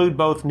will include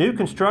both new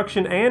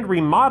construction and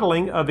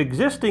remodeling of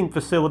existing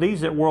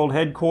facilities at World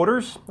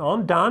Headquarters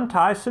on Don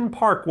Tyson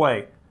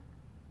Parkway.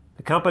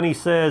 The company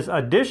says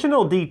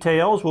additional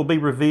details will be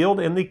revealed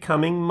in the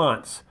coming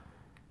months.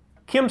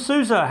 Kim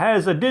Souza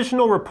has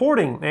additional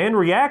reporting and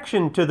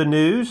reaction to the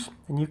news,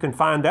 and you can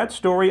find that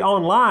story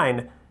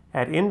online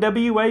at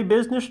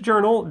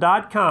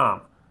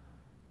nwabusinessjournal.com.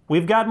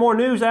 We've got more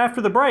news after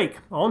the break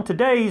on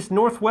today's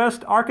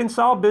Northwest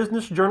Arkansas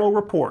Business Journal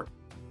report.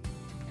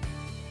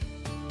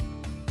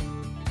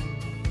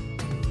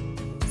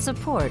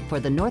 Support for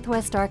the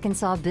Northwest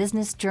Arkansas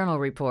Business Journal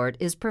report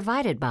is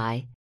provided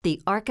by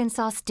the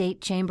Arkansas State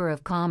Chamber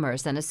of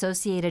Commerce and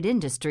Associated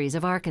Industries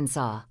of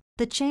Arkansas.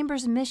 The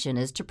Chamber's mission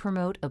is to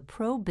promote a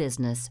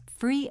pro-business,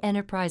 free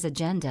enterprise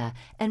agenda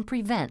and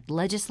prevent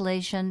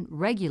legislation,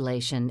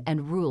 regulation,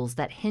 and rules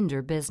that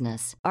hinder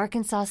business.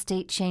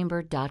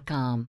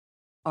 ArkansasStateChamber.com.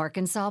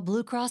 Arkansas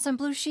Blue Cross and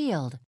Blue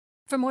Shield.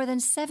 For more than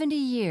 70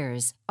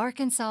 years,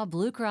 Arkansas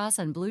Blue Cross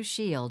and Blue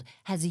Shield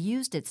has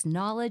used its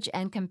knowledge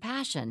and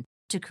compassion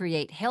to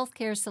create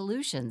healthcare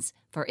solutions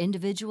for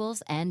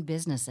individuals and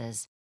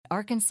businesses.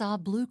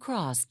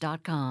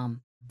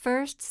 ArkansasBlueCross.com.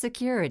 First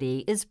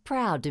Security is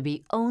proud to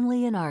be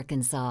only in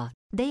Arkansas.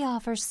 They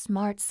offer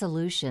smart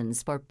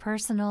solutions for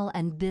personal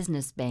and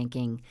business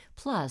banking,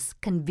 plus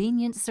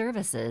convenient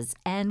services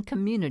and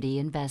community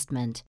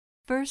investment.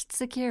 First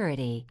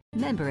Security,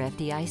 member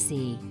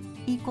FDIC,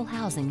 equal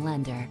housing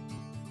lender.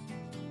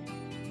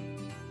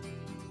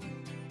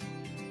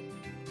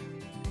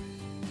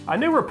 A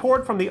new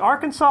report from the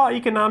Arkansas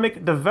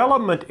Economic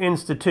Development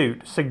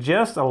Institute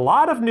suggests a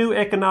lot of new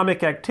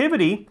economic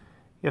activity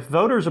if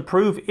voters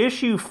approve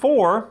Issue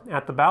 4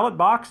 at the ballot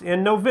box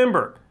in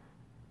November.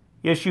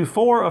 Issue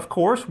 4, of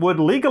course, would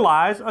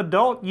legalize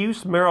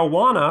adult-use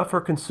marijuana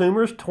for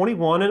consumers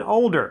 21 and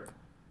older.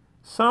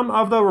 Some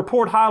of the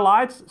report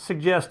highlights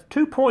suggest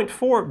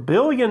 $2.4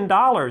 billion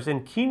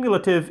in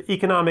cumulative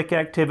economic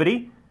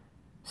activity,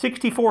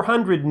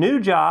 6,400 new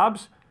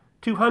jobs,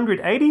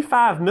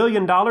 $285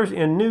 million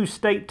in new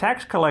state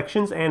tax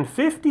collections, and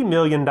 $50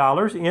 million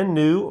in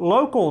new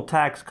local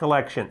tax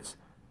collections.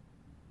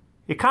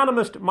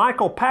 Economist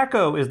Michael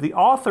Packo is the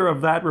author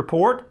of that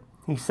report.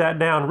 He sat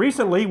down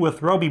recently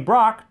with Roby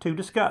Brock to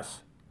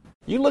discuss.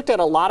 You looked at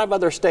a lot of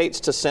other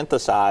states to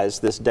synthesize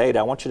this data.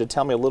 I want you to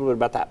tell me a little bit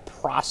about that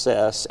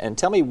process and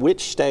tell me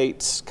which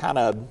states kind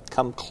of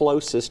come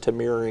closest to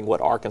mirroring what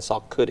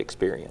Arkansas could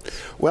experience.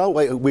 Well,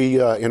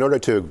 we in order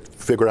to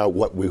figure out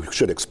what we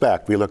should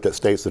expect, we looked at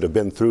states that have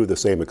been through the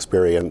same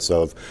experience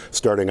of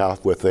starting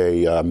off with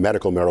a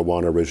medical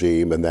marijuana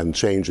regime and then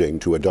changing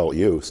to adult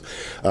use.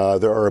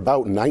 There are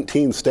about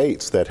 19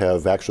 states that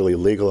have actually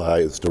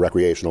legalized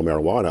recreational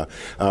marijuana,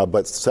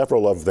 but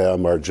several of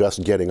them are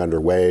just getting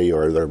underway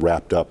or they're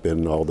wrapped up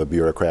in all the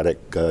bureaucratic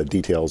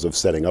details of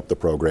setting up the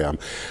program.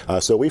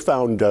 So we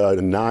found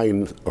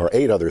 9 or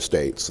 8 other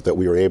states that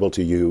we were able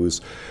to use,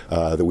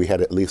 that we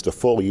had at least a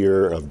full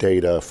year of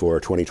data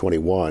for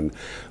 2021.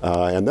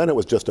 And then it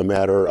was just a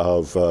matter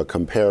of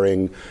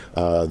comparing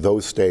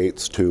those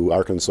states to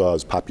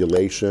Arkansas's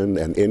population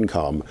and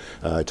income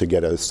to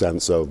get a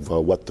sense of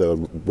what the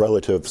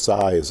relative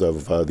size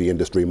of the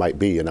industry might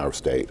be in our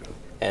state.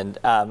 And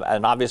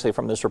obviously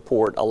from this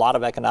report, a lot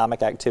of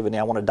economic activity.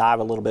 I want to dive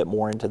a little bit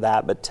more into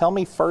that. But tell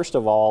me, first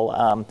of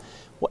all,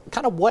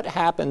 what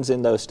happens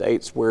in those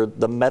states where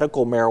the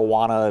medical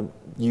marijuana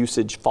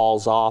usage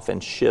falls off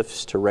and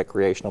shifts to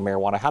recreational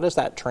marijuana? How does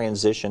that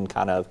transition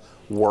kind of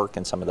work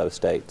in some of those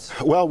states?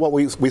 Well, what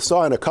we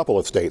saw in a couple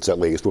of states, at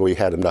least, where we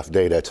had enough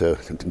data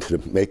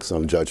to make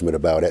some judgment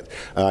about it,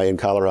 in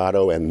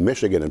Colorado and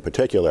Michigan in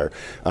particular,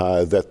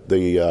 that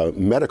the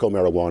medical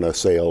marijuana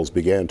sales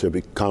began to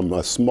become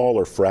a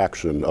smaller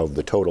fraction of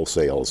the total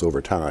sales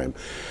over time.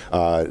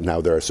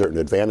 Now, there are certain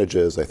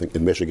advantages. I think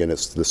in Michigan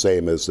it's the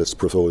same as this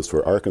proposed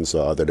for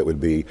Arkansas, that it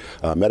would be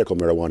medical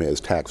marijuana is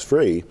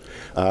tax-free,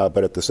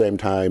 but at the same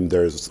time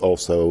there's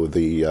also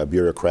the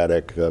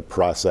bureaucratic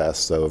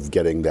process of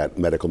getting that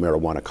medical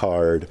marijuana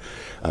card,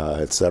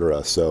 et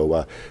cetera.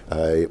 So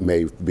it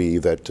may be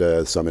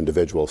that some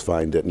individuals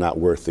find it not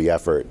worth the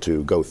effort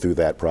to go through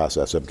that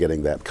process of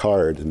getting that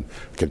card and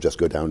can just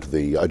go down to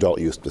the adult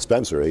use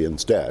dispensary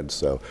instead.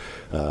 So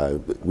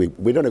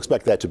we don't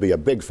expect that to be a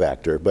big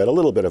factor, but a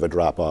little bit of a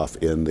drop off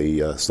in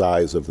the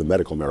size of the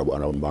medical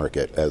marijuana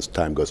market as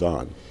time goes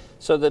on.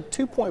 So the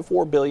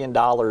 $2.4 billion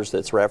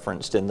that's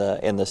referenced in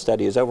the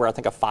study is over, I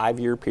think, a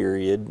 5-year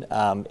period.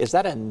 Is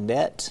that a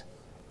net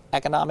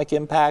economic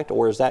impact,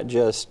 or is that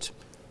just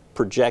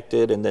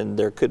projected and then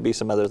there could be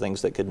some other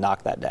things that could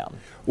knock that down?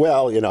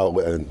 Well,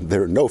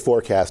 no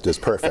forecast is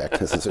perfect.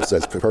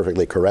 That's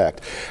perfectly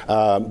correct.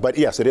 But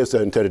yes, it is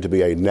intended to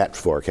be a net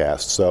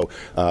forecast. So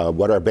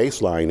what our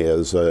baseline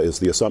is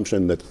the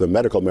assumption that the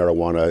medical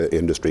marijuana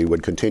industry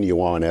would continue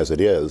on as it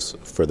is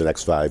for the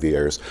next 5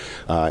 years.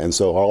 And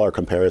so all our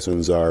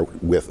comparisons are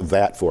with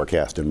that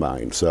forecast in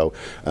mind. So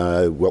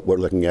what we're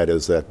looking at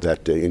is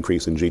that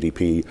increase in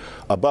GDP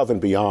above and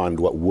beyond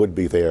what would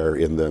be there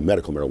in the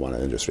medical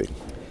marijuana industry.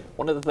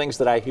 One of the things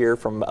that I hear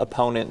from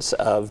opponents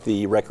of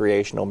the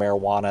recreational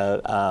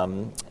marijuana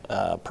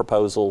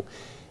proposal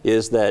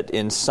is that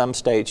in some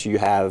states you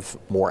have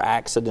more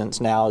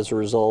accidents now as a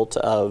result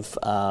of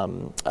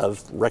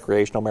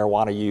recreational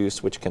marijuana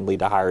use, which can lead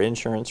to higher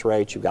insurance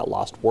rates. You've got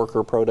lost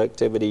worker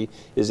productivity.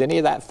 Is any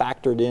of that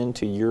factored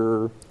into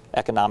your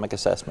economic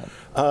assessment?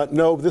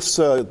 No,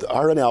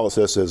 our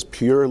analysis is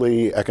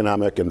purely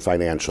economic and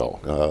financial,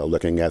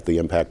 looking at the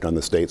impact on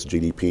the state's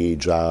GDP,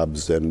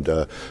 jobs, and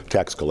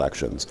tax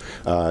collections.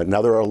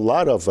 Now, there are a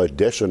lot of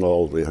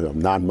additional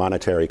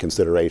non-monetary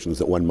considerations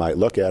that one might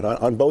look at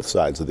on both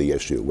sides of the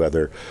issue,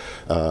 whether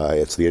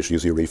it's the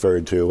issues you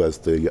referred to as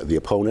the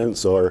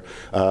opponents or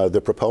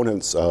the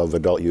proponents of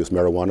adult use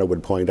marijuana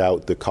would point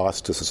out the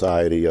cost to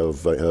society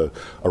of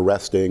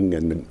arresting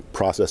and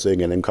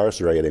processing and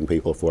incarcerating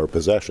people for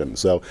possession.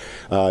 So,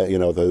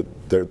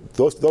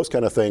 those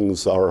kind of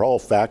things are all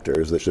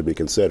factors that should be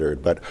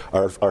considered. But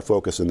our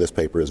focus in this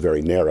paper is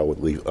very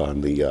narrowly on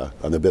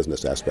the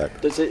business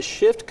aspect. Does it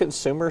shift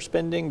consumer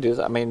spending?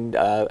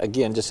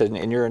 Again, just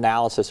in your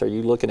analysis, are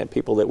you looking at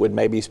people that would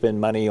maybe spend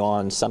money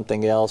on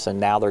something else and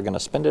now they're going to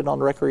spend it on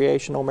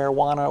recreational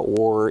marijuana,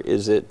 or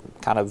is it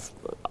kind of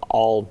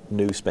all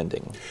new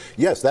spending.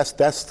 Yes,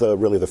 that's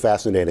really the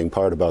fascinating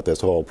part about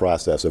this whole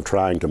process of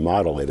trying to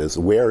model it, is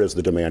where is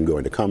the demand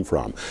going to come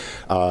from?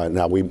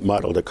 Now, we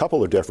modeled a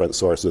couple of different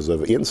sources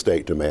of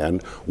in-state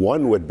demand.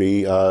 One would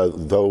be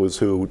those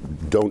who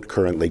don't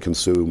currently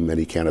consume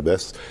any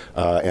cannabis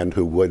and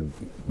who would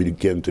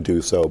begin to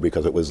do so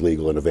because it was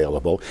legal and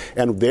available.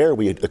 And there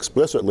we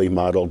explicitly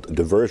modeled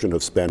diversion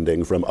of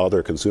spending from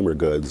other consumer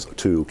goods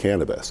to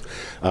cannabis.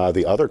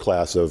 The other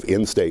class of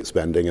in-state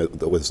spending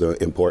that was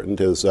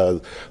important is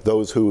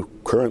those who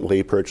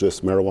currently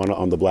purchase marijuana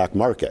on the black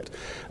market.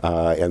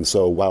 And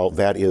so while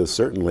that is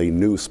certainly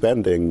new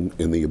spending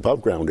in the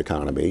above-ground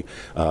economy,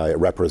 it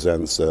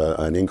represents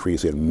an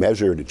increase in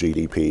measured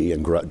GDP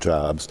and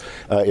jobs,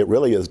 it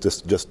really is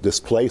just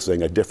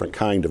displacing a different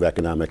kind of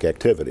economic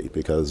activity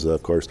because,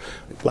 of course,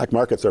 black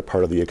markets are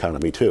part of the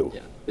economy too.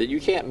 Yeah.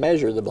 You can't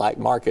measure the black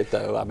market,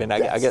 though. I mean,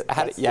 I guess,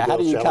 how did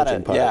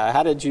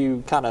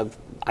you kind of,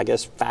 I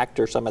guess,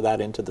 factor some of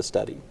that into the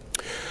study?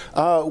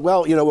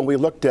 Well, when we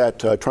looked at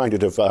trying to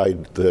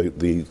divide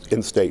the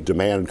in-state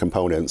demand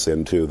components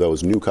into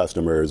those new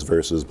customers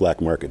versus black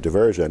market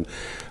diversion,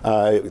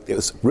 it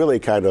was really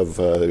kind of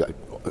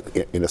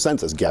in a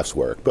sense, as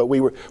guesswork. But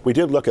we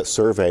did look at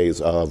surveys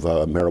of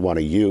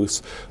marijuana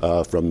use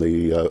from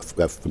the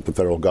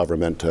federal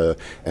government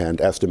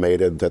and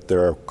estimated that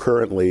there are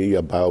currently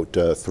about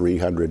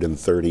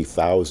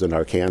 330,000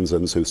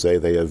 Arkansans who say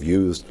they have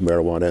used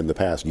marijuana in the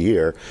past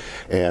year,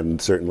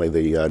 and certainly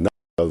the number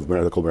of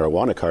medical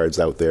marijuana cards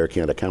out there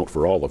can't account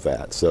for all of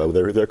that. So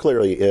there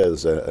clearly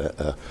is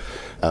a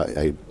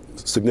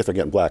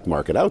significant black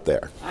market out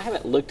there. I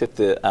haven't looked at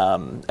the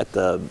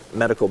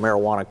medical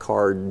marijuana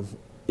card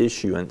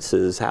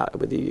issuances. How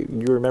do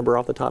you remember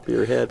off the top of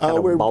your head kind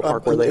of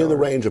ballpark where they are? In the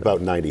range of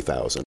about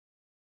 90,000.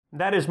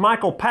 That is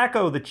Michael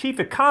Packo, the chief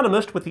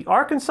economist with the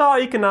Arkansas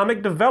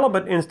Economic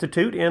Development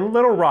Institute in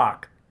Little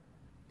Rock.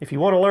 If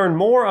you want to learn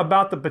more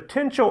about the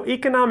potential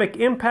economic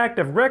impact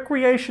of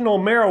recreational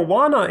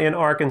marijuana in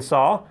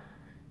Arkansas,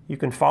 you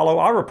can follow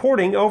our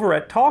reporting over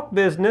at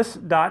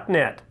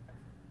talkbusiness.net.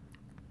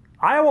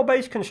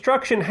 Iowa-based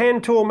construction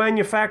hand tool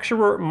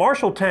manufacturer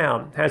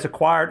Marshalltown has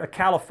acquired a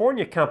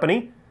California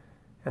company,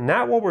 and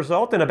that will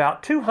result in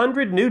about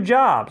 200 new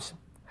jobs,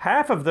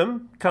 half of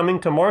them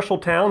coming to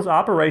Marshalltown's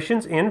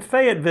operations in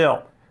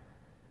Fayetteville.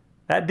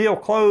 That deal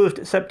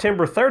closed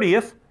September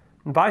 30th,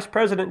 and Vice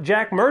President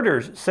Jack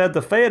Murders said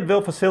the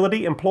Fayetteville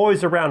facility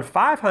employs around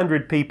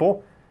 500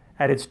 people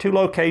at its two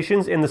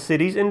locations in the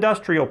city's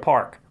industrial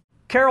park.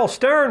 Carol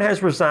Stern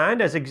has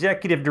resigned as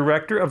executive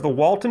director of the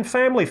Walton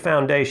Family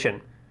Foundation.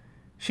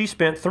 She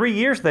spent 3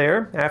 years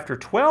there after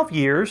 12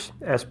 years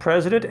as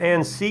president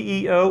and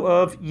CEO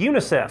of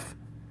UNICEF.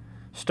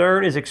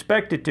 Stern is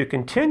expected to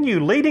continue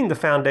leading the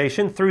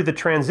foundation through the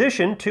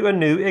transition to a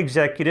new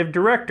executive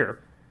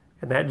director,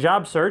 and that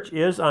job search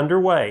is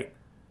underway.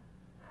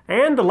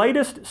 And the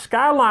latest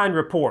Skyline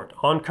report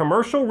on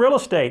commercial real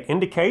estate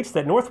indicates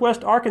that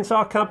Northwest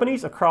Arkansas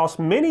companies across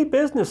many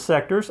business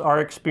sectors are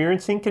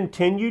experiencing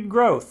continued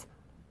growth.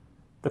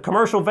 The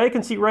commercial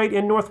vacancy rate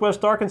in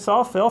Northwest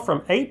Arkansas fell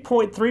from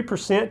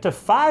 8.3% to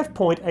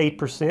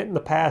 5.8% in the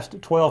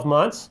past 12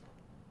 months.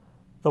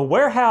 The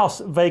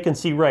warehouse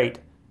vacancy rate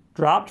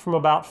dropped from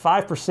about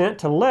 5%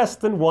 to less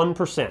than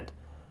 1%.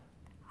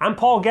 I'm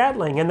Paul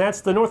Gatling, and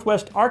that's the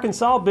Northwest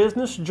Arkansas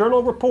Business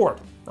Journal Report.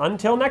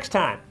 Until next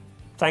time,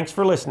 thanks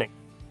for listening.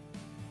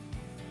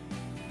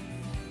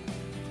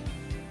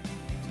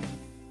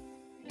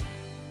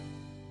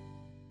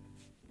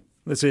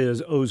 This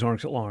is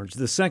Ozarks at Large.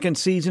 The second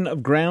season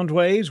of Ground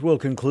Waves will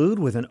conclude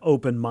with an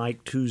open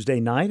mic Tuesday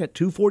night at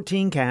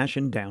 214 Cash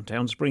in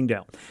downtown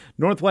Springdale.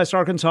 Northwest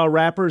Arkansas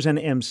rappers and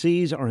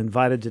MCs are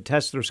invited to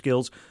test their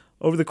skills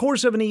over the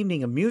course of an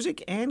evening of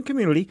music and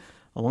community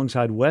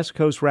alongside West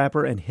Coast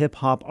rapper and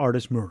hip-hop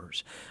artist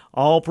Murders.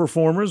 All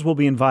performers will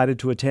be invited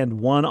to attend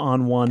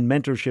one-on-one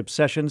mentorship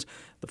sessions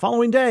the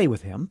following day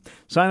with him.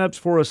 Sign-ups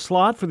for a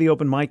slot for the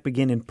open mic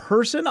begin in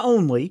person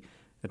only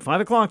at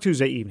 5 o'clock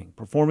Tuesday evening.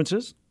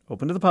 Performances,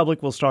 open to the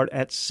public, will start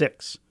at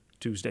 6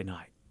 Tuesday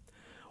night.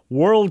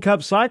 World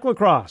Cup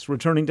Cyclocross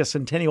returning to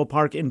Centennial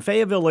Park in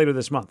Fayetteville later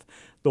this month.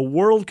 The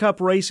World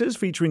Cup races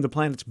featuring the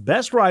planet's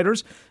best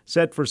riders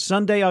set for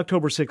Sunday,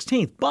 October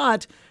 16th.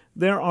 But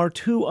there are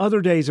 2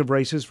 other days of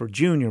races for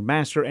junior,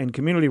 master, and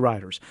community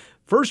riders.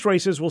 First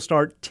races will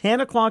start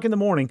 10 o'clock in the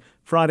morning,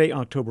 Friday,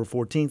 October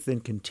 14th, then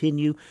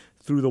continue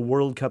through the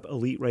World Cup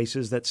Elite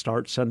races that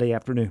start Sunday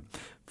afternoon.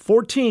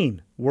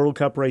 14 World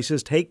Cup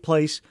races take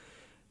place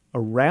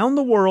around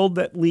the world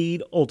that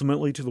lead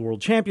ultimately to the World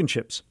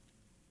Championships.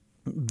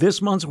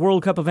 This month's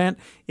World Cup event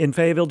in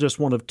Fayetteville, just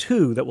one of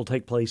 2 that will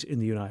take place in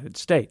the United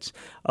States.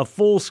 A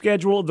full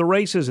schedule of the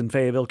races in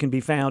Fayetteville can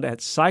be found at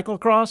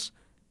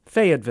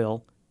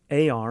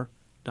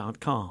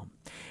cyclocrossfayettevillear.com.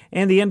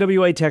 And the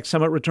NWA Tech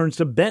Summit returns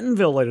to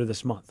Bentonville later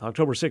this month,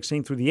 October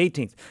 16th through the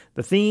 18th.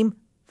 The theme,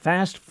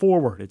 Fast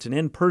Forward. It's an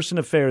in-person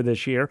affair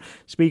this year.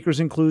 Speakers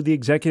include the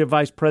Executive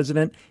Vice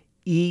President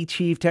Yi,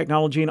 Chief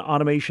Technology and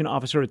Automation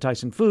Officer at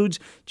Tyson Foods,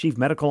 Chief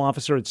Medical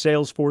Officer at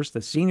Salesforce,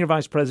 the Senior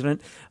Vice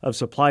President of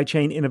Supply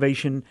Chain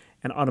Innovation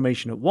and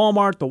Automation at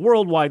Walmart, the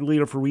worldwide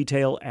leader for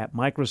retail at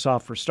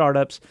Microsoft for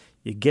startups.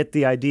 You get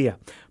the idea.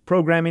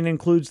 Programming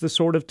includes the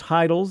sort of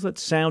titles that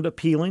sound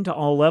appealing to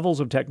all levels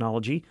of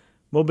technology: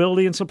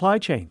 mobility and supply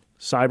chain,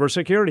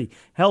 cybersecurity,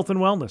 health and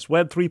wellness,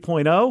 Web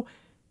 3.0,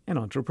 and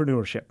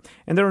entrepreneurship.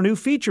 And there are new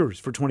features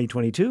for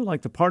 2022,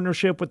 like the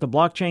partnership with the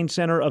Blockchain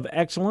Center of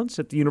Excellence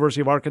at the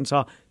University of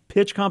Arkansas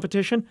pitch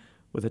competition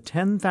with a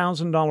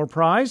 $10,000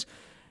 prize,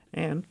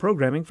 and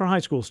programming for high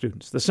school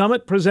students. The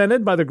summit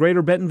presented by the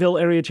Greater Bentonville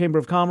Area Chamber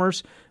of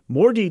Commerce.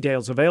 More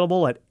details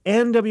available at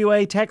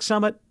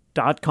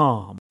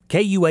nwatechsummit.com.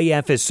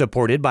 KUAF is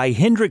supported by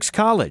Hendrix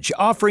College,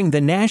 offering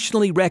the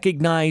nationally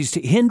recognized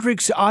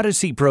Hendrix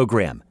Odyssey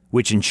program,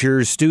 which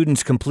ensures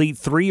students complete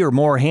 3 or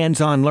more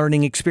hands-on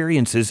learning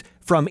experiences,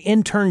 from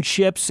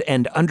internships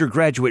and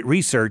undergraduate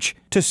research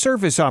to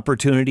service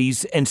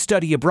opportunities and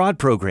study abroad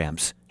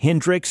programs.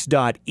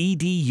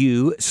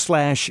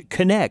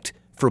 Hendrix.edu/connect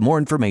for more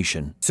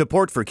information.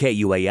 Support for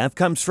KUAF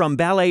comes from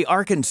Ballet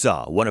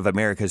Arkansas, one of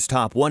America's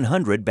top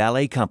 100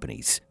 ballet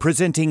companies.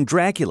 Presenting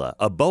Dracula,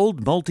 a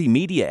bold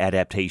multimedia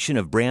adaptation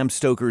of Bram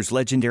Stoker's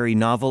legendary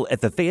novel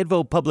at the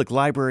Fayetteville Public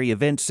Library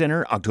Event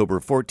Center,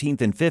 October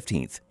 14th and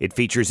 15th. It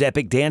features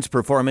epic dance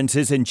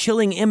performances and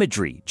chilling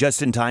imagery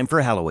just in time for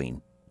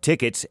Halloween.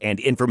 Tickets and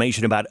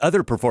information about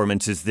other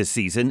performances this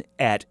season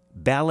at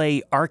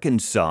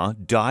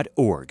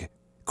balletarkansas.org.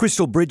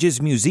 Crystal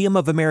Bridges Museum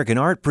of American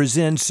Art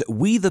presents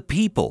We the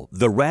People,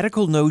 the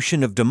Radical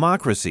Notion of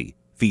Democracy,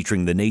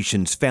 featuring the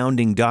nation's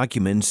founding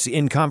documents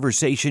in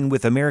conversation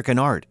with American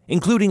art,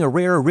 including a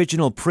rare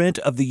original print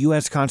of the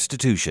U.S.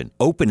 Constitution,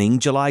 opening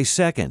July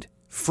 2nd.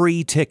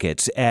 Free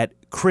tickets at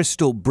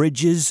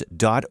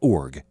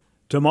crystalbridges.org.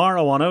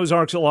 Tomorrow on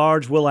Ozarks at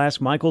Large, we'll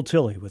ask Michael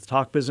Tilley with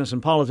Talk Business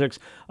and Politics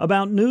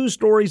about news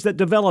stories that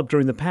developed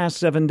during the past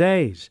 7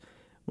 days.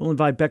 We'll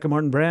invite Becca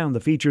Martin-Brown, the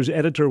features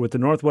editor with the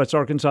Northwest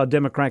Arkansas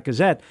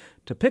Democrat-Gazette,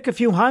 to pick a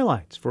few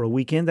highlights for a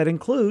weekend that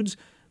includes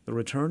the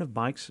return of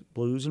Bikes,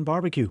 Blues, and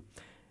Barbecue.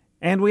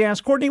 And we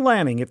ask Courtney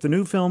Lanning if the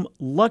new film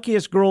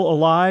Luckiest Girl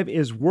Alive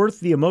is worth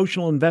the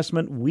emotional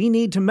investment we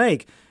need to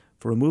make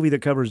for a movie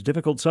that covers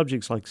difficult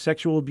subjects like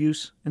sexual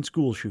abuse and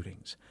school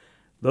shootings.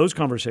 Those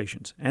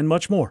conversations and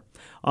much more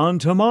on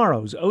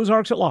tomorrow's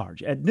Ozarks at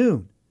Large at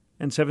noon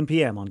and 7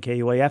 p.m. on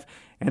KUAF,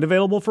 and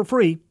available for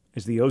free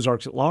as the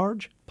Ozarks at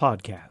Large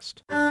podcast.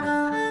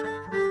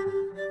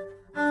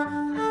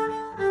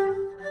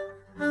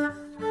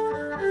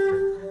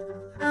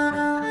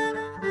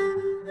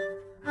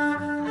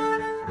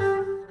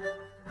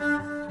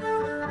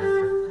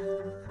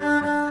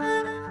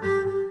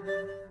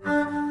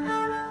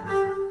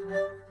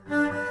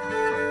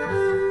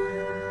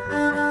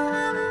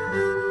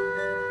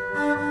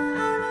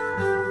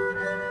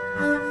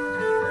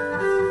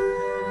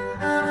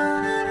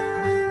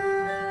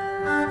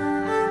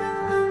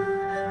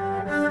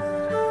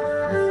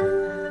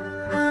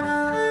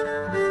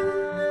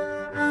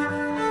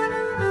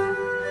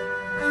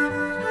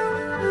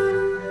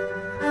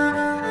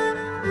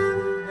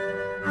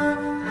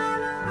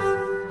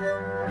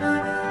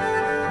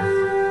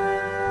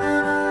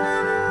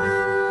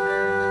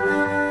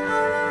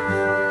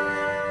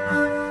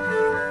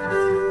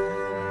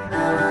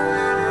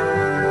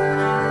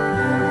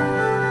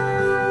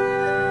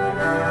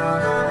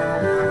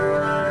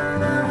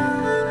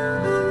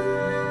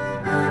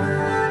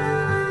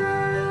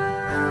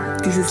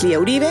 This is Leah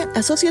Uribe,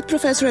 Associate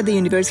Professor at the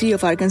University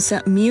of Arkansas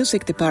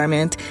Music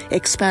Department,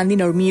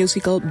 expanding our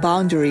musical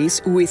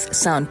boundaries with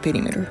Sound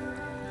Perimeter.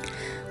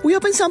 We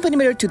open Sound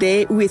Perimeter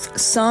today with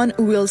Sun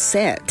Will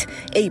Set,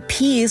 a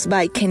piece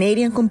by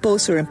Canadian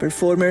composer and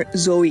performer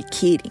Zoe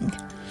Keating.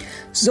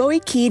 Zoe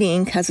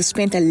Keating has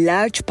spent a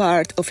large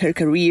part of her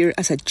career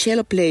as a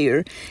cello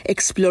player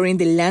exploring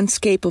the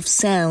landscape of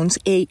sounds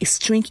a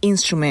string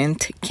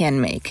instrument can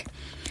make.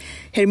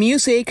 Her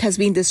music has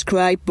been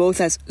described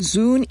both as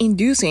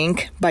zone-inducing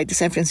by the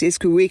San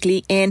Francisco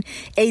Weekly and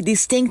a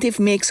distinctive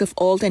mix of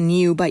old and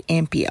new by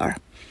NPR.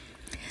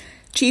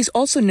 She is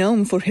also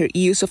known for her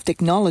use of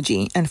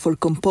technology and for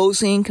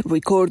composing,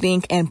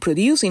 recording, and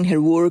producing her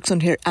works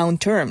on her own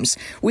terms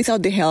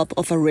without the help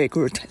of a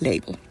record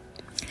label.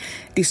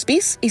 This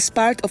piece is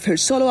part of her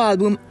solo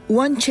album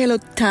One Cello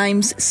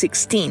Times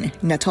 16,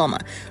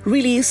 Natoma,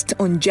 released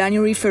on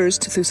January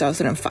 1st,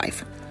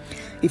 2005.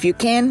 If you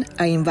can,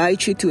 I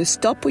invite you to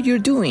stop what you're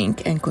doing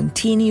and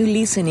continue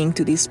listening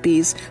to this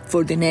piece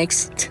for the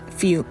next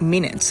few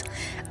minutes,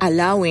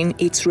 allowing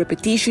its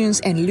repetitions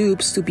and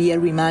loops to be a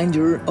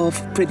reminder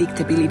of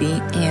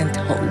predictability and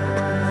hope.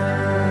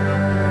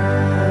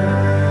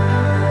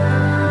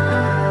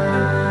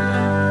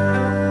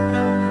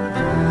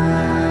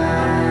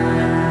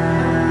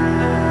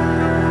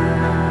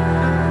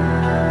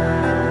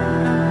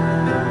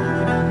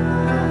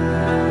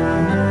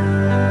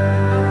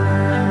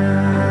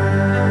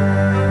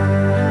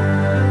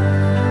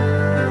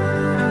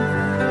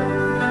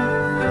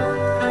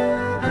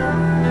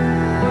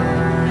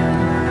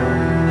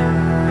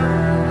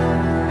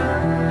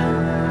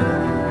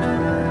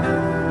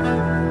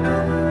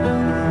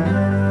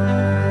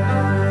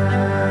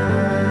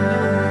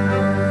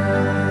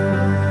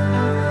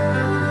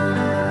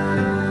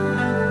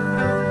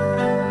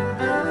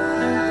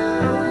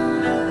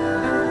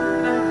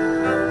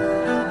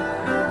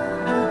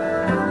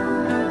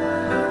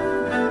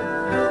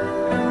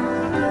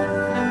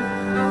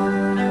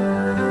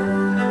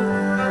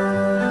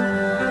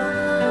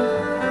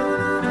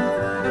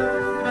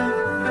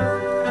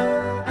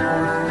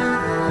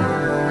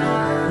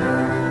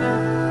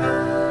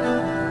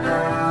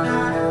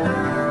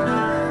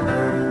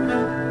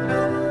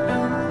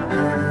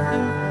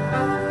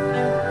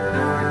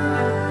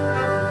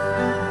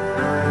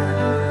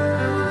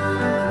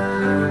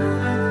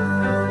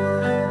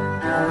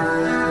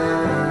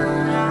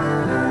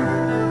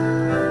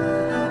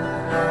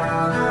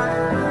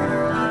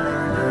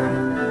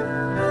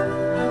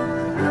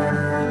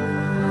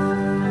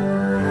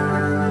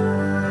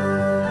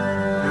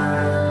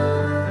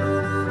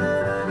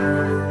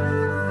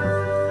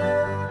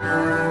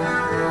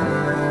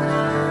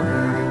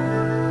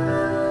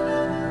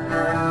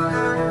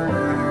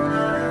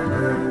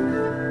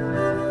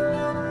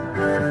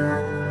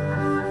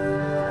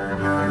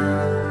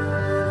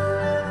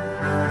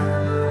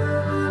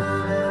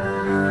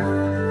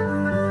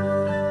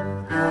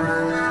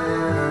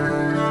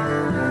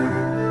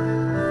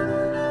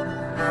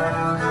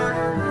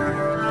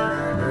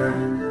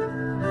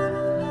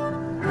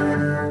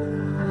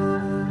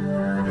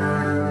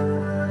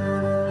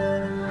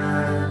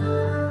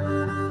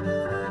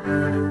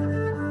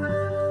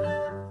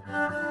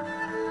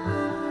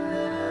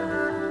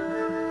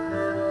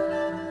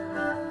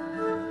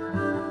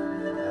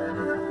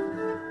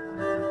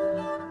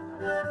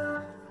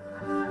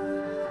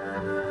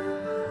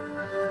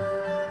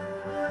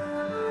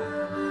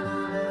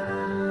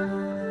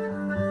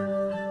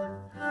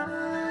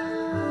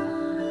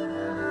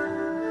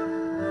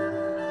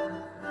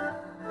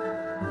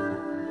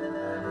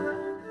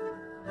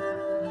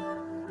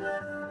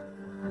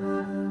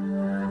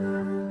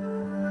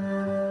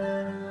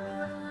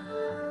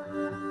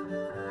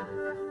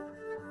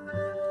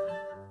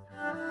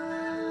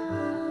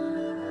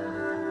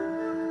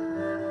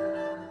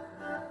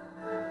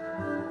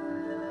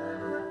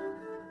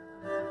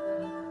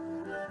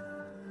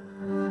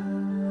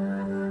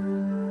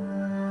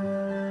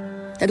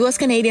 That was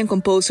Canadian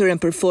composer and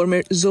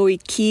performer Zoe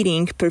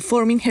Keating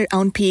performing her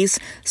own piece,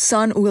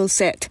 Sun Will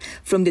Set,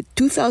 from the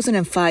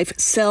 2005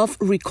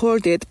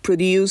 self-recorded,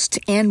 produced,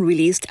 and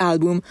released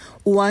album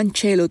One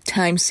Cello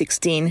Times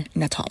 16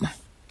 Natoma.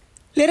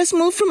 Let us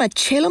move from a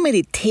cello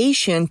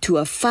meditation to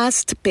a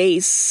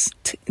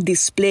fast-paced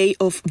display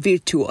of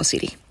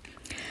virtuosity.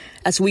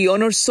 As we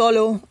honor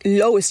solo,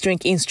 low-string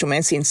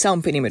instruments in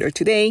Sound Perimeter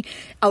today,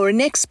 our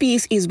next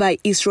piece is by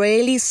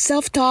Israeli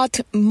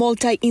self-taught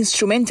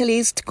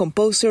multi-instrumentalist,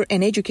 composer,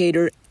 and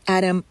educator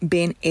Adam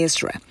Ben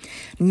Ezra,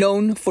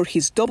 known for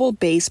his double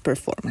bass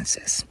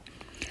performances.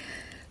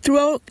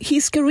 Throughout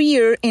his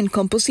career and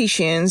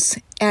compositions,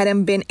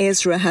 Adam Ben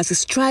Ezra has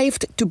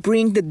strived to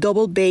bring the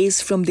double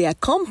bass from the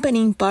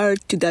accompanying part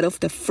to that of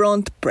the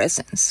front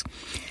presence.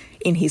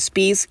 In his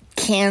piece,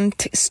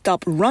 Can't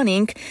Stop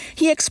Running,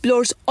 he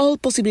explores all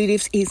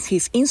possibilities in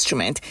his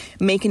instrument,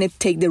 making it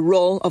take the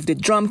role of the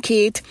drum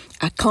kit,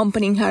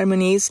 accompanying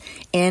harmonies,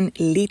 and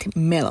lead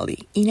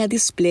melody in a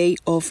display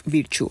of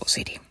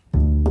virtuosity.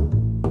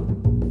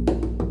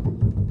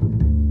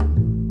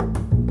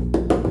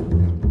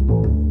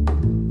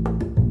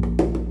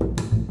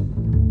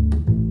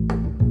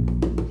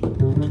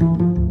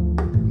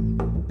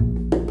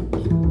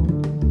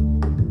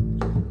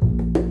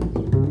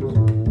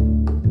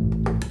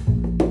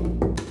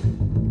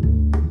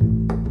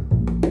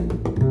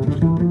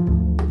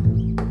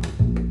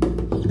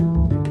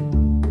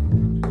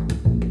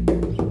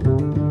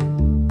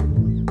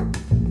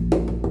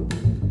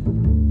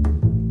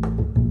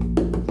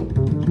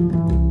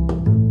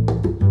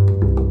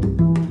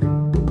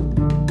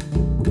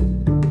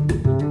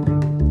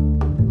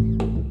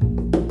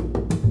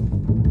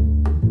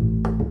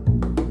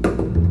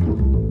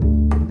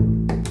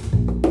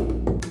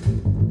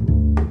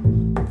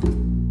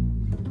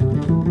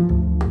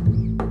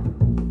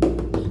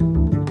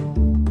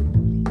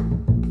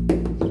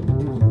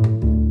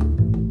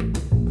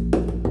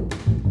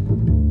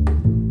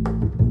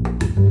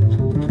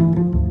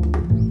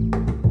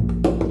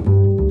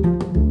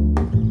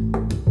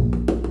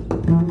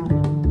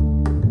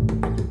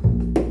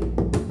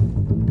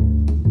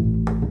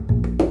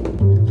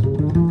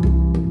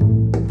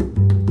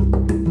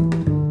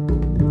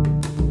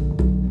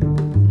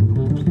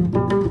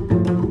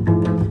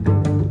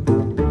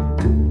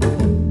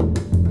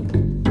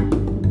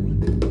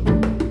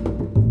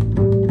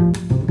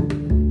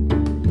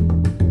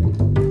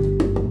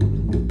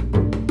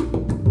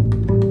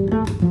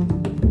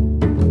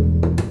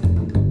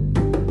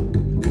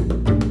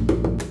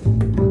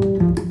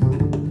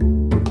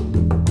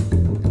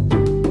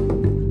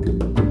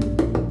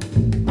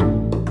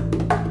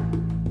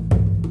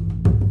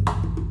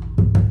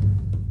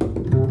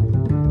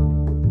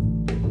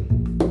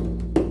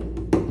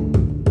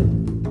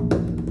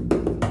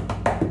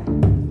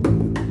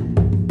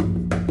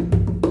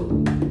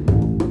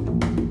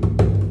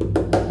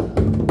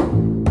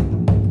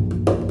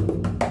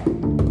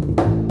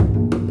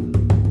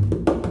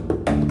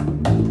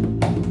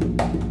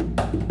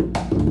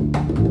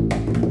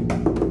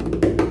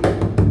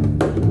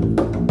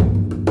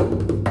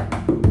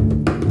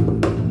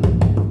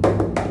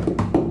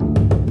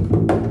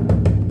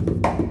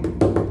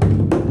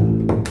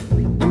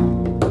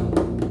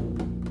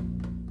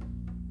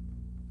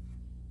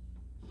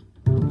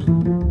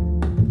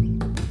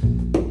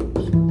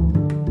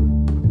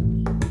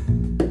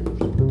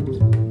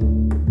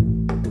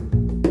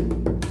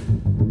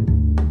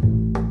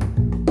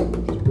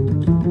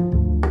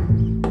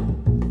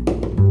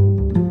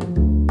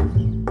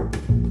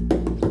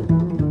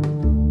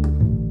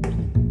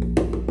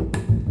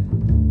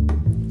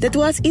 That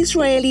was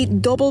Israeli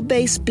double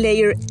bass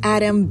player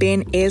Adam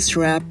Ben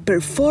Ezra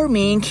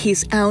performing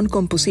his own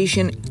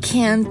composition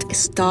Can't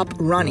Stop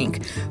Running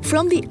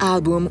from the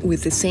album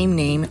with the same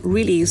name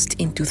released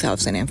in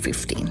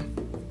 2015.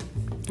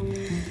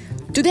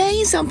 Today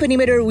in Sound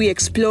Perimeter we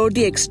explore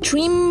the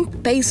extreme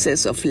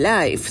paces of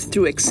life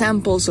through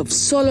examples of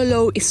solo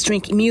low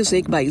string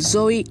music by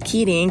Zoe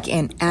Keating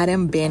and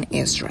Adam Ben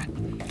Ezra.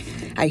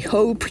 I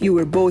hope you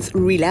were both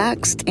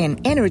relaxed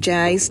and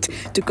energized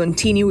to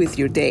continue with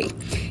your day,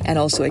 and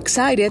also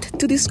excited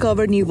to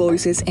discover new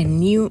voices and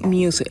new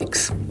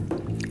musics.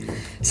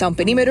 Sound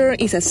Perimeter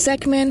is a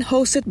segment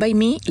hosted by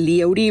me,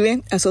 Leah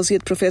Uribe,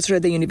 Associate Professor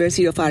at the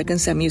University of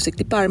Arkansas Music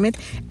Department,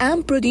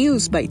 and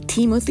produced by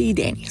Timothy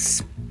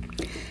Dennis.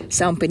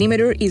 Sound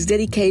Perimeter is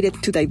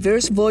dedicated to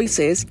diverse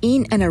voices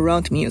in and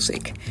around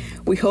music.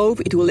 We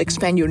hope it will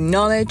expand your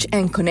knowledge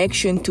and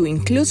connection to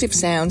inclusive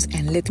sounds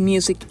and let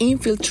music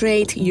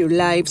infiltrate your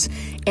lives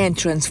and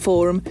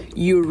transform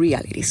your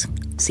realities.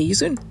 See you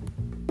soon.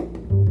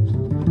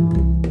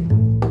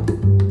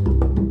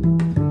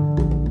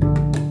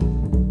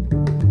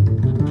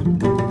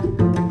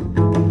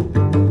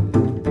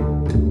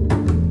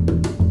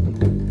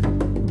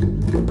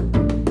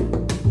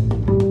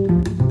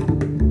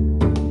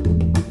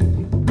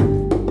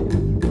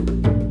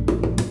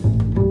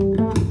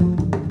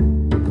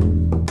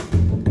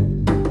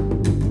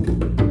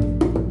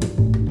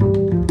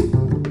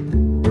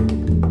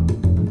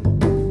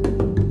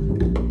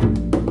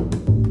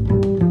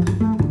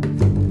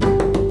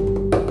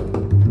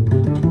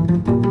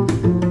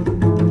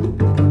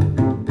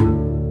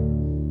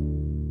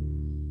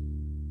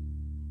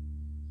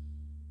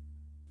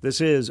 This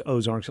is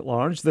Ozarks at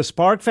Large. The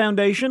Spark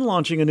Foundation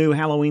launching a new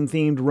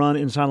Halloween-themed run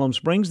in Siloam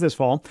Springs this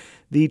fall.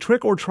 The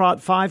Trick or Trot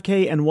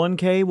 5K and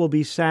 1K will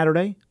be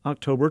Saturday,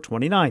 October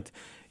 29th.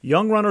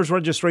 Young runners'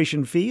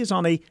 registration fee is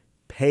on a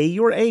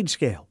pay-your-age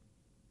scale.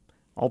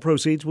 All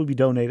proceeds will be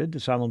donated to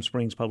Siloam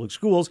Springs Public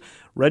Schools.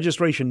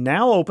 Registration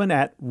now open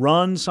at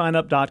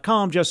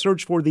runsignup.com. Just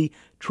search for the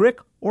Trick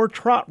or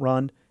Trot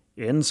Run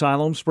in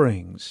Siloam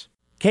Springs.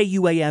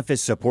 KUAF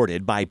is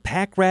supported by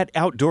Pack Rat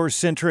Outdoor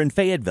Center in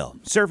Fayetteville,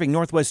 serving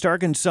Northwest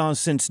Arkansas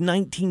since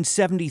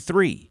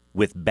 1973,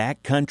 with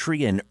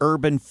backcountry and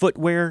urban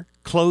footwear,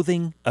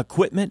 clothing,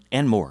 equipment,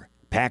 and more.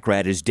 Pack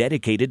Rat is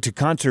dedicated to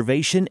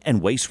conservation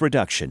and waste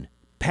reduction.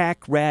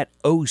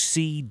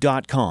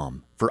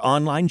 PackRatOC.com for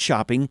online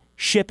shopping,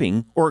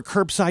 shipping, or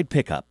curbside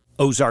pickup.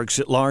 Ozarks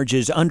at Large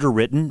is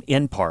underwritten,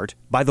 in part,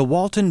 by the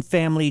Walton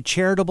Family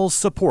Charitable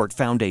Support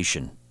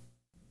Foundation.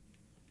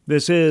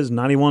 This is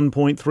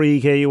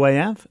 91.3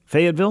 KUAF,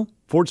 Fayetteville,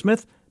 Fort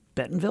Smith,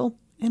 Bentonville,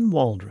 and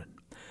Waldron.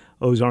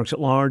 Ozarks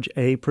at Large,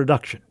 a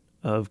production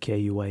of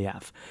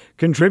KUAF.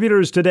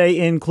 Contributors today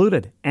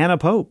included Anna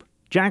Pope,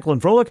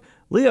 Jacqueline Froelich,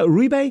 Leah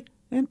Uribe,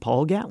 and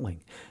Paul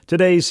Gatling.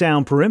 Today's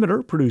Sound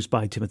Perimeter, produced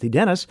by Timothy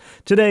Dennis.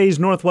 Today's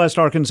Northwest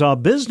Arkansas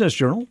Business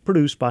Journal,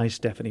 produced by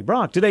Stephanie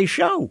Brock. Today's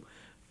show,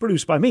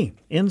 produced by me,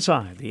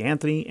 inside the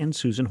Anthony and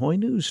Susan Hoy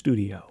News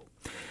Studio.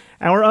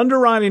 Our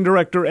underwriting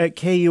director at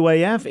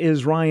KUAF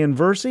is Ryan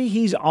Versey.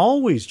 He's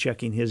always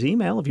checking his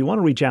email. If you want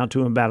to reach out to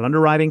him about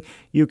underwriting,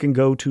 you can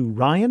go to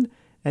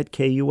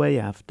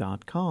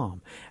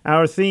ryan@kuaf.com.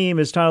 Our theme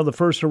is titled The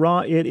First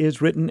Hurrah. It is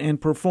written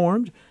and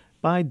performed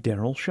by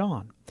Daryl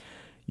Shawn.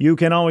 You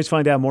can always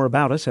find out more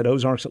about us at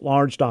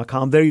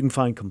ozarksatlarge.com. There you can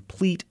find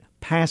complete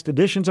past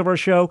editions of our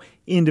show,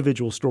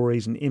 individual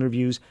stories and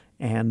interviews,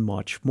 and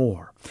much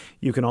more.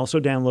 You can also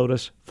download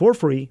us for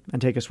free and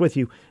take us with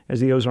you as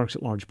the Ozarks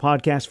at Large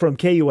podcast from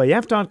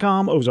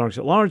KUAF.com,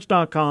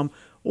 ozarksatlarge.com,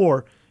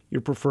 or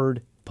your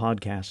preferred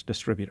podcast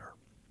distributor.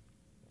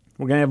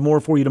 We're going to have more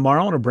for you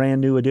tomorrow on a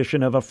brand new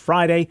edition of a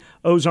Friday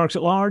Ozarks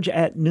at Large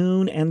at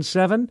noon and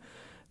 7.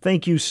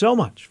 Thank you so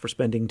much for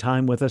spending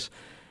time with us.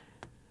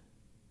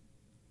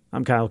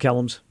 I'm Kyle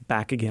Kellums,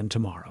 back again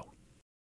tomorrow.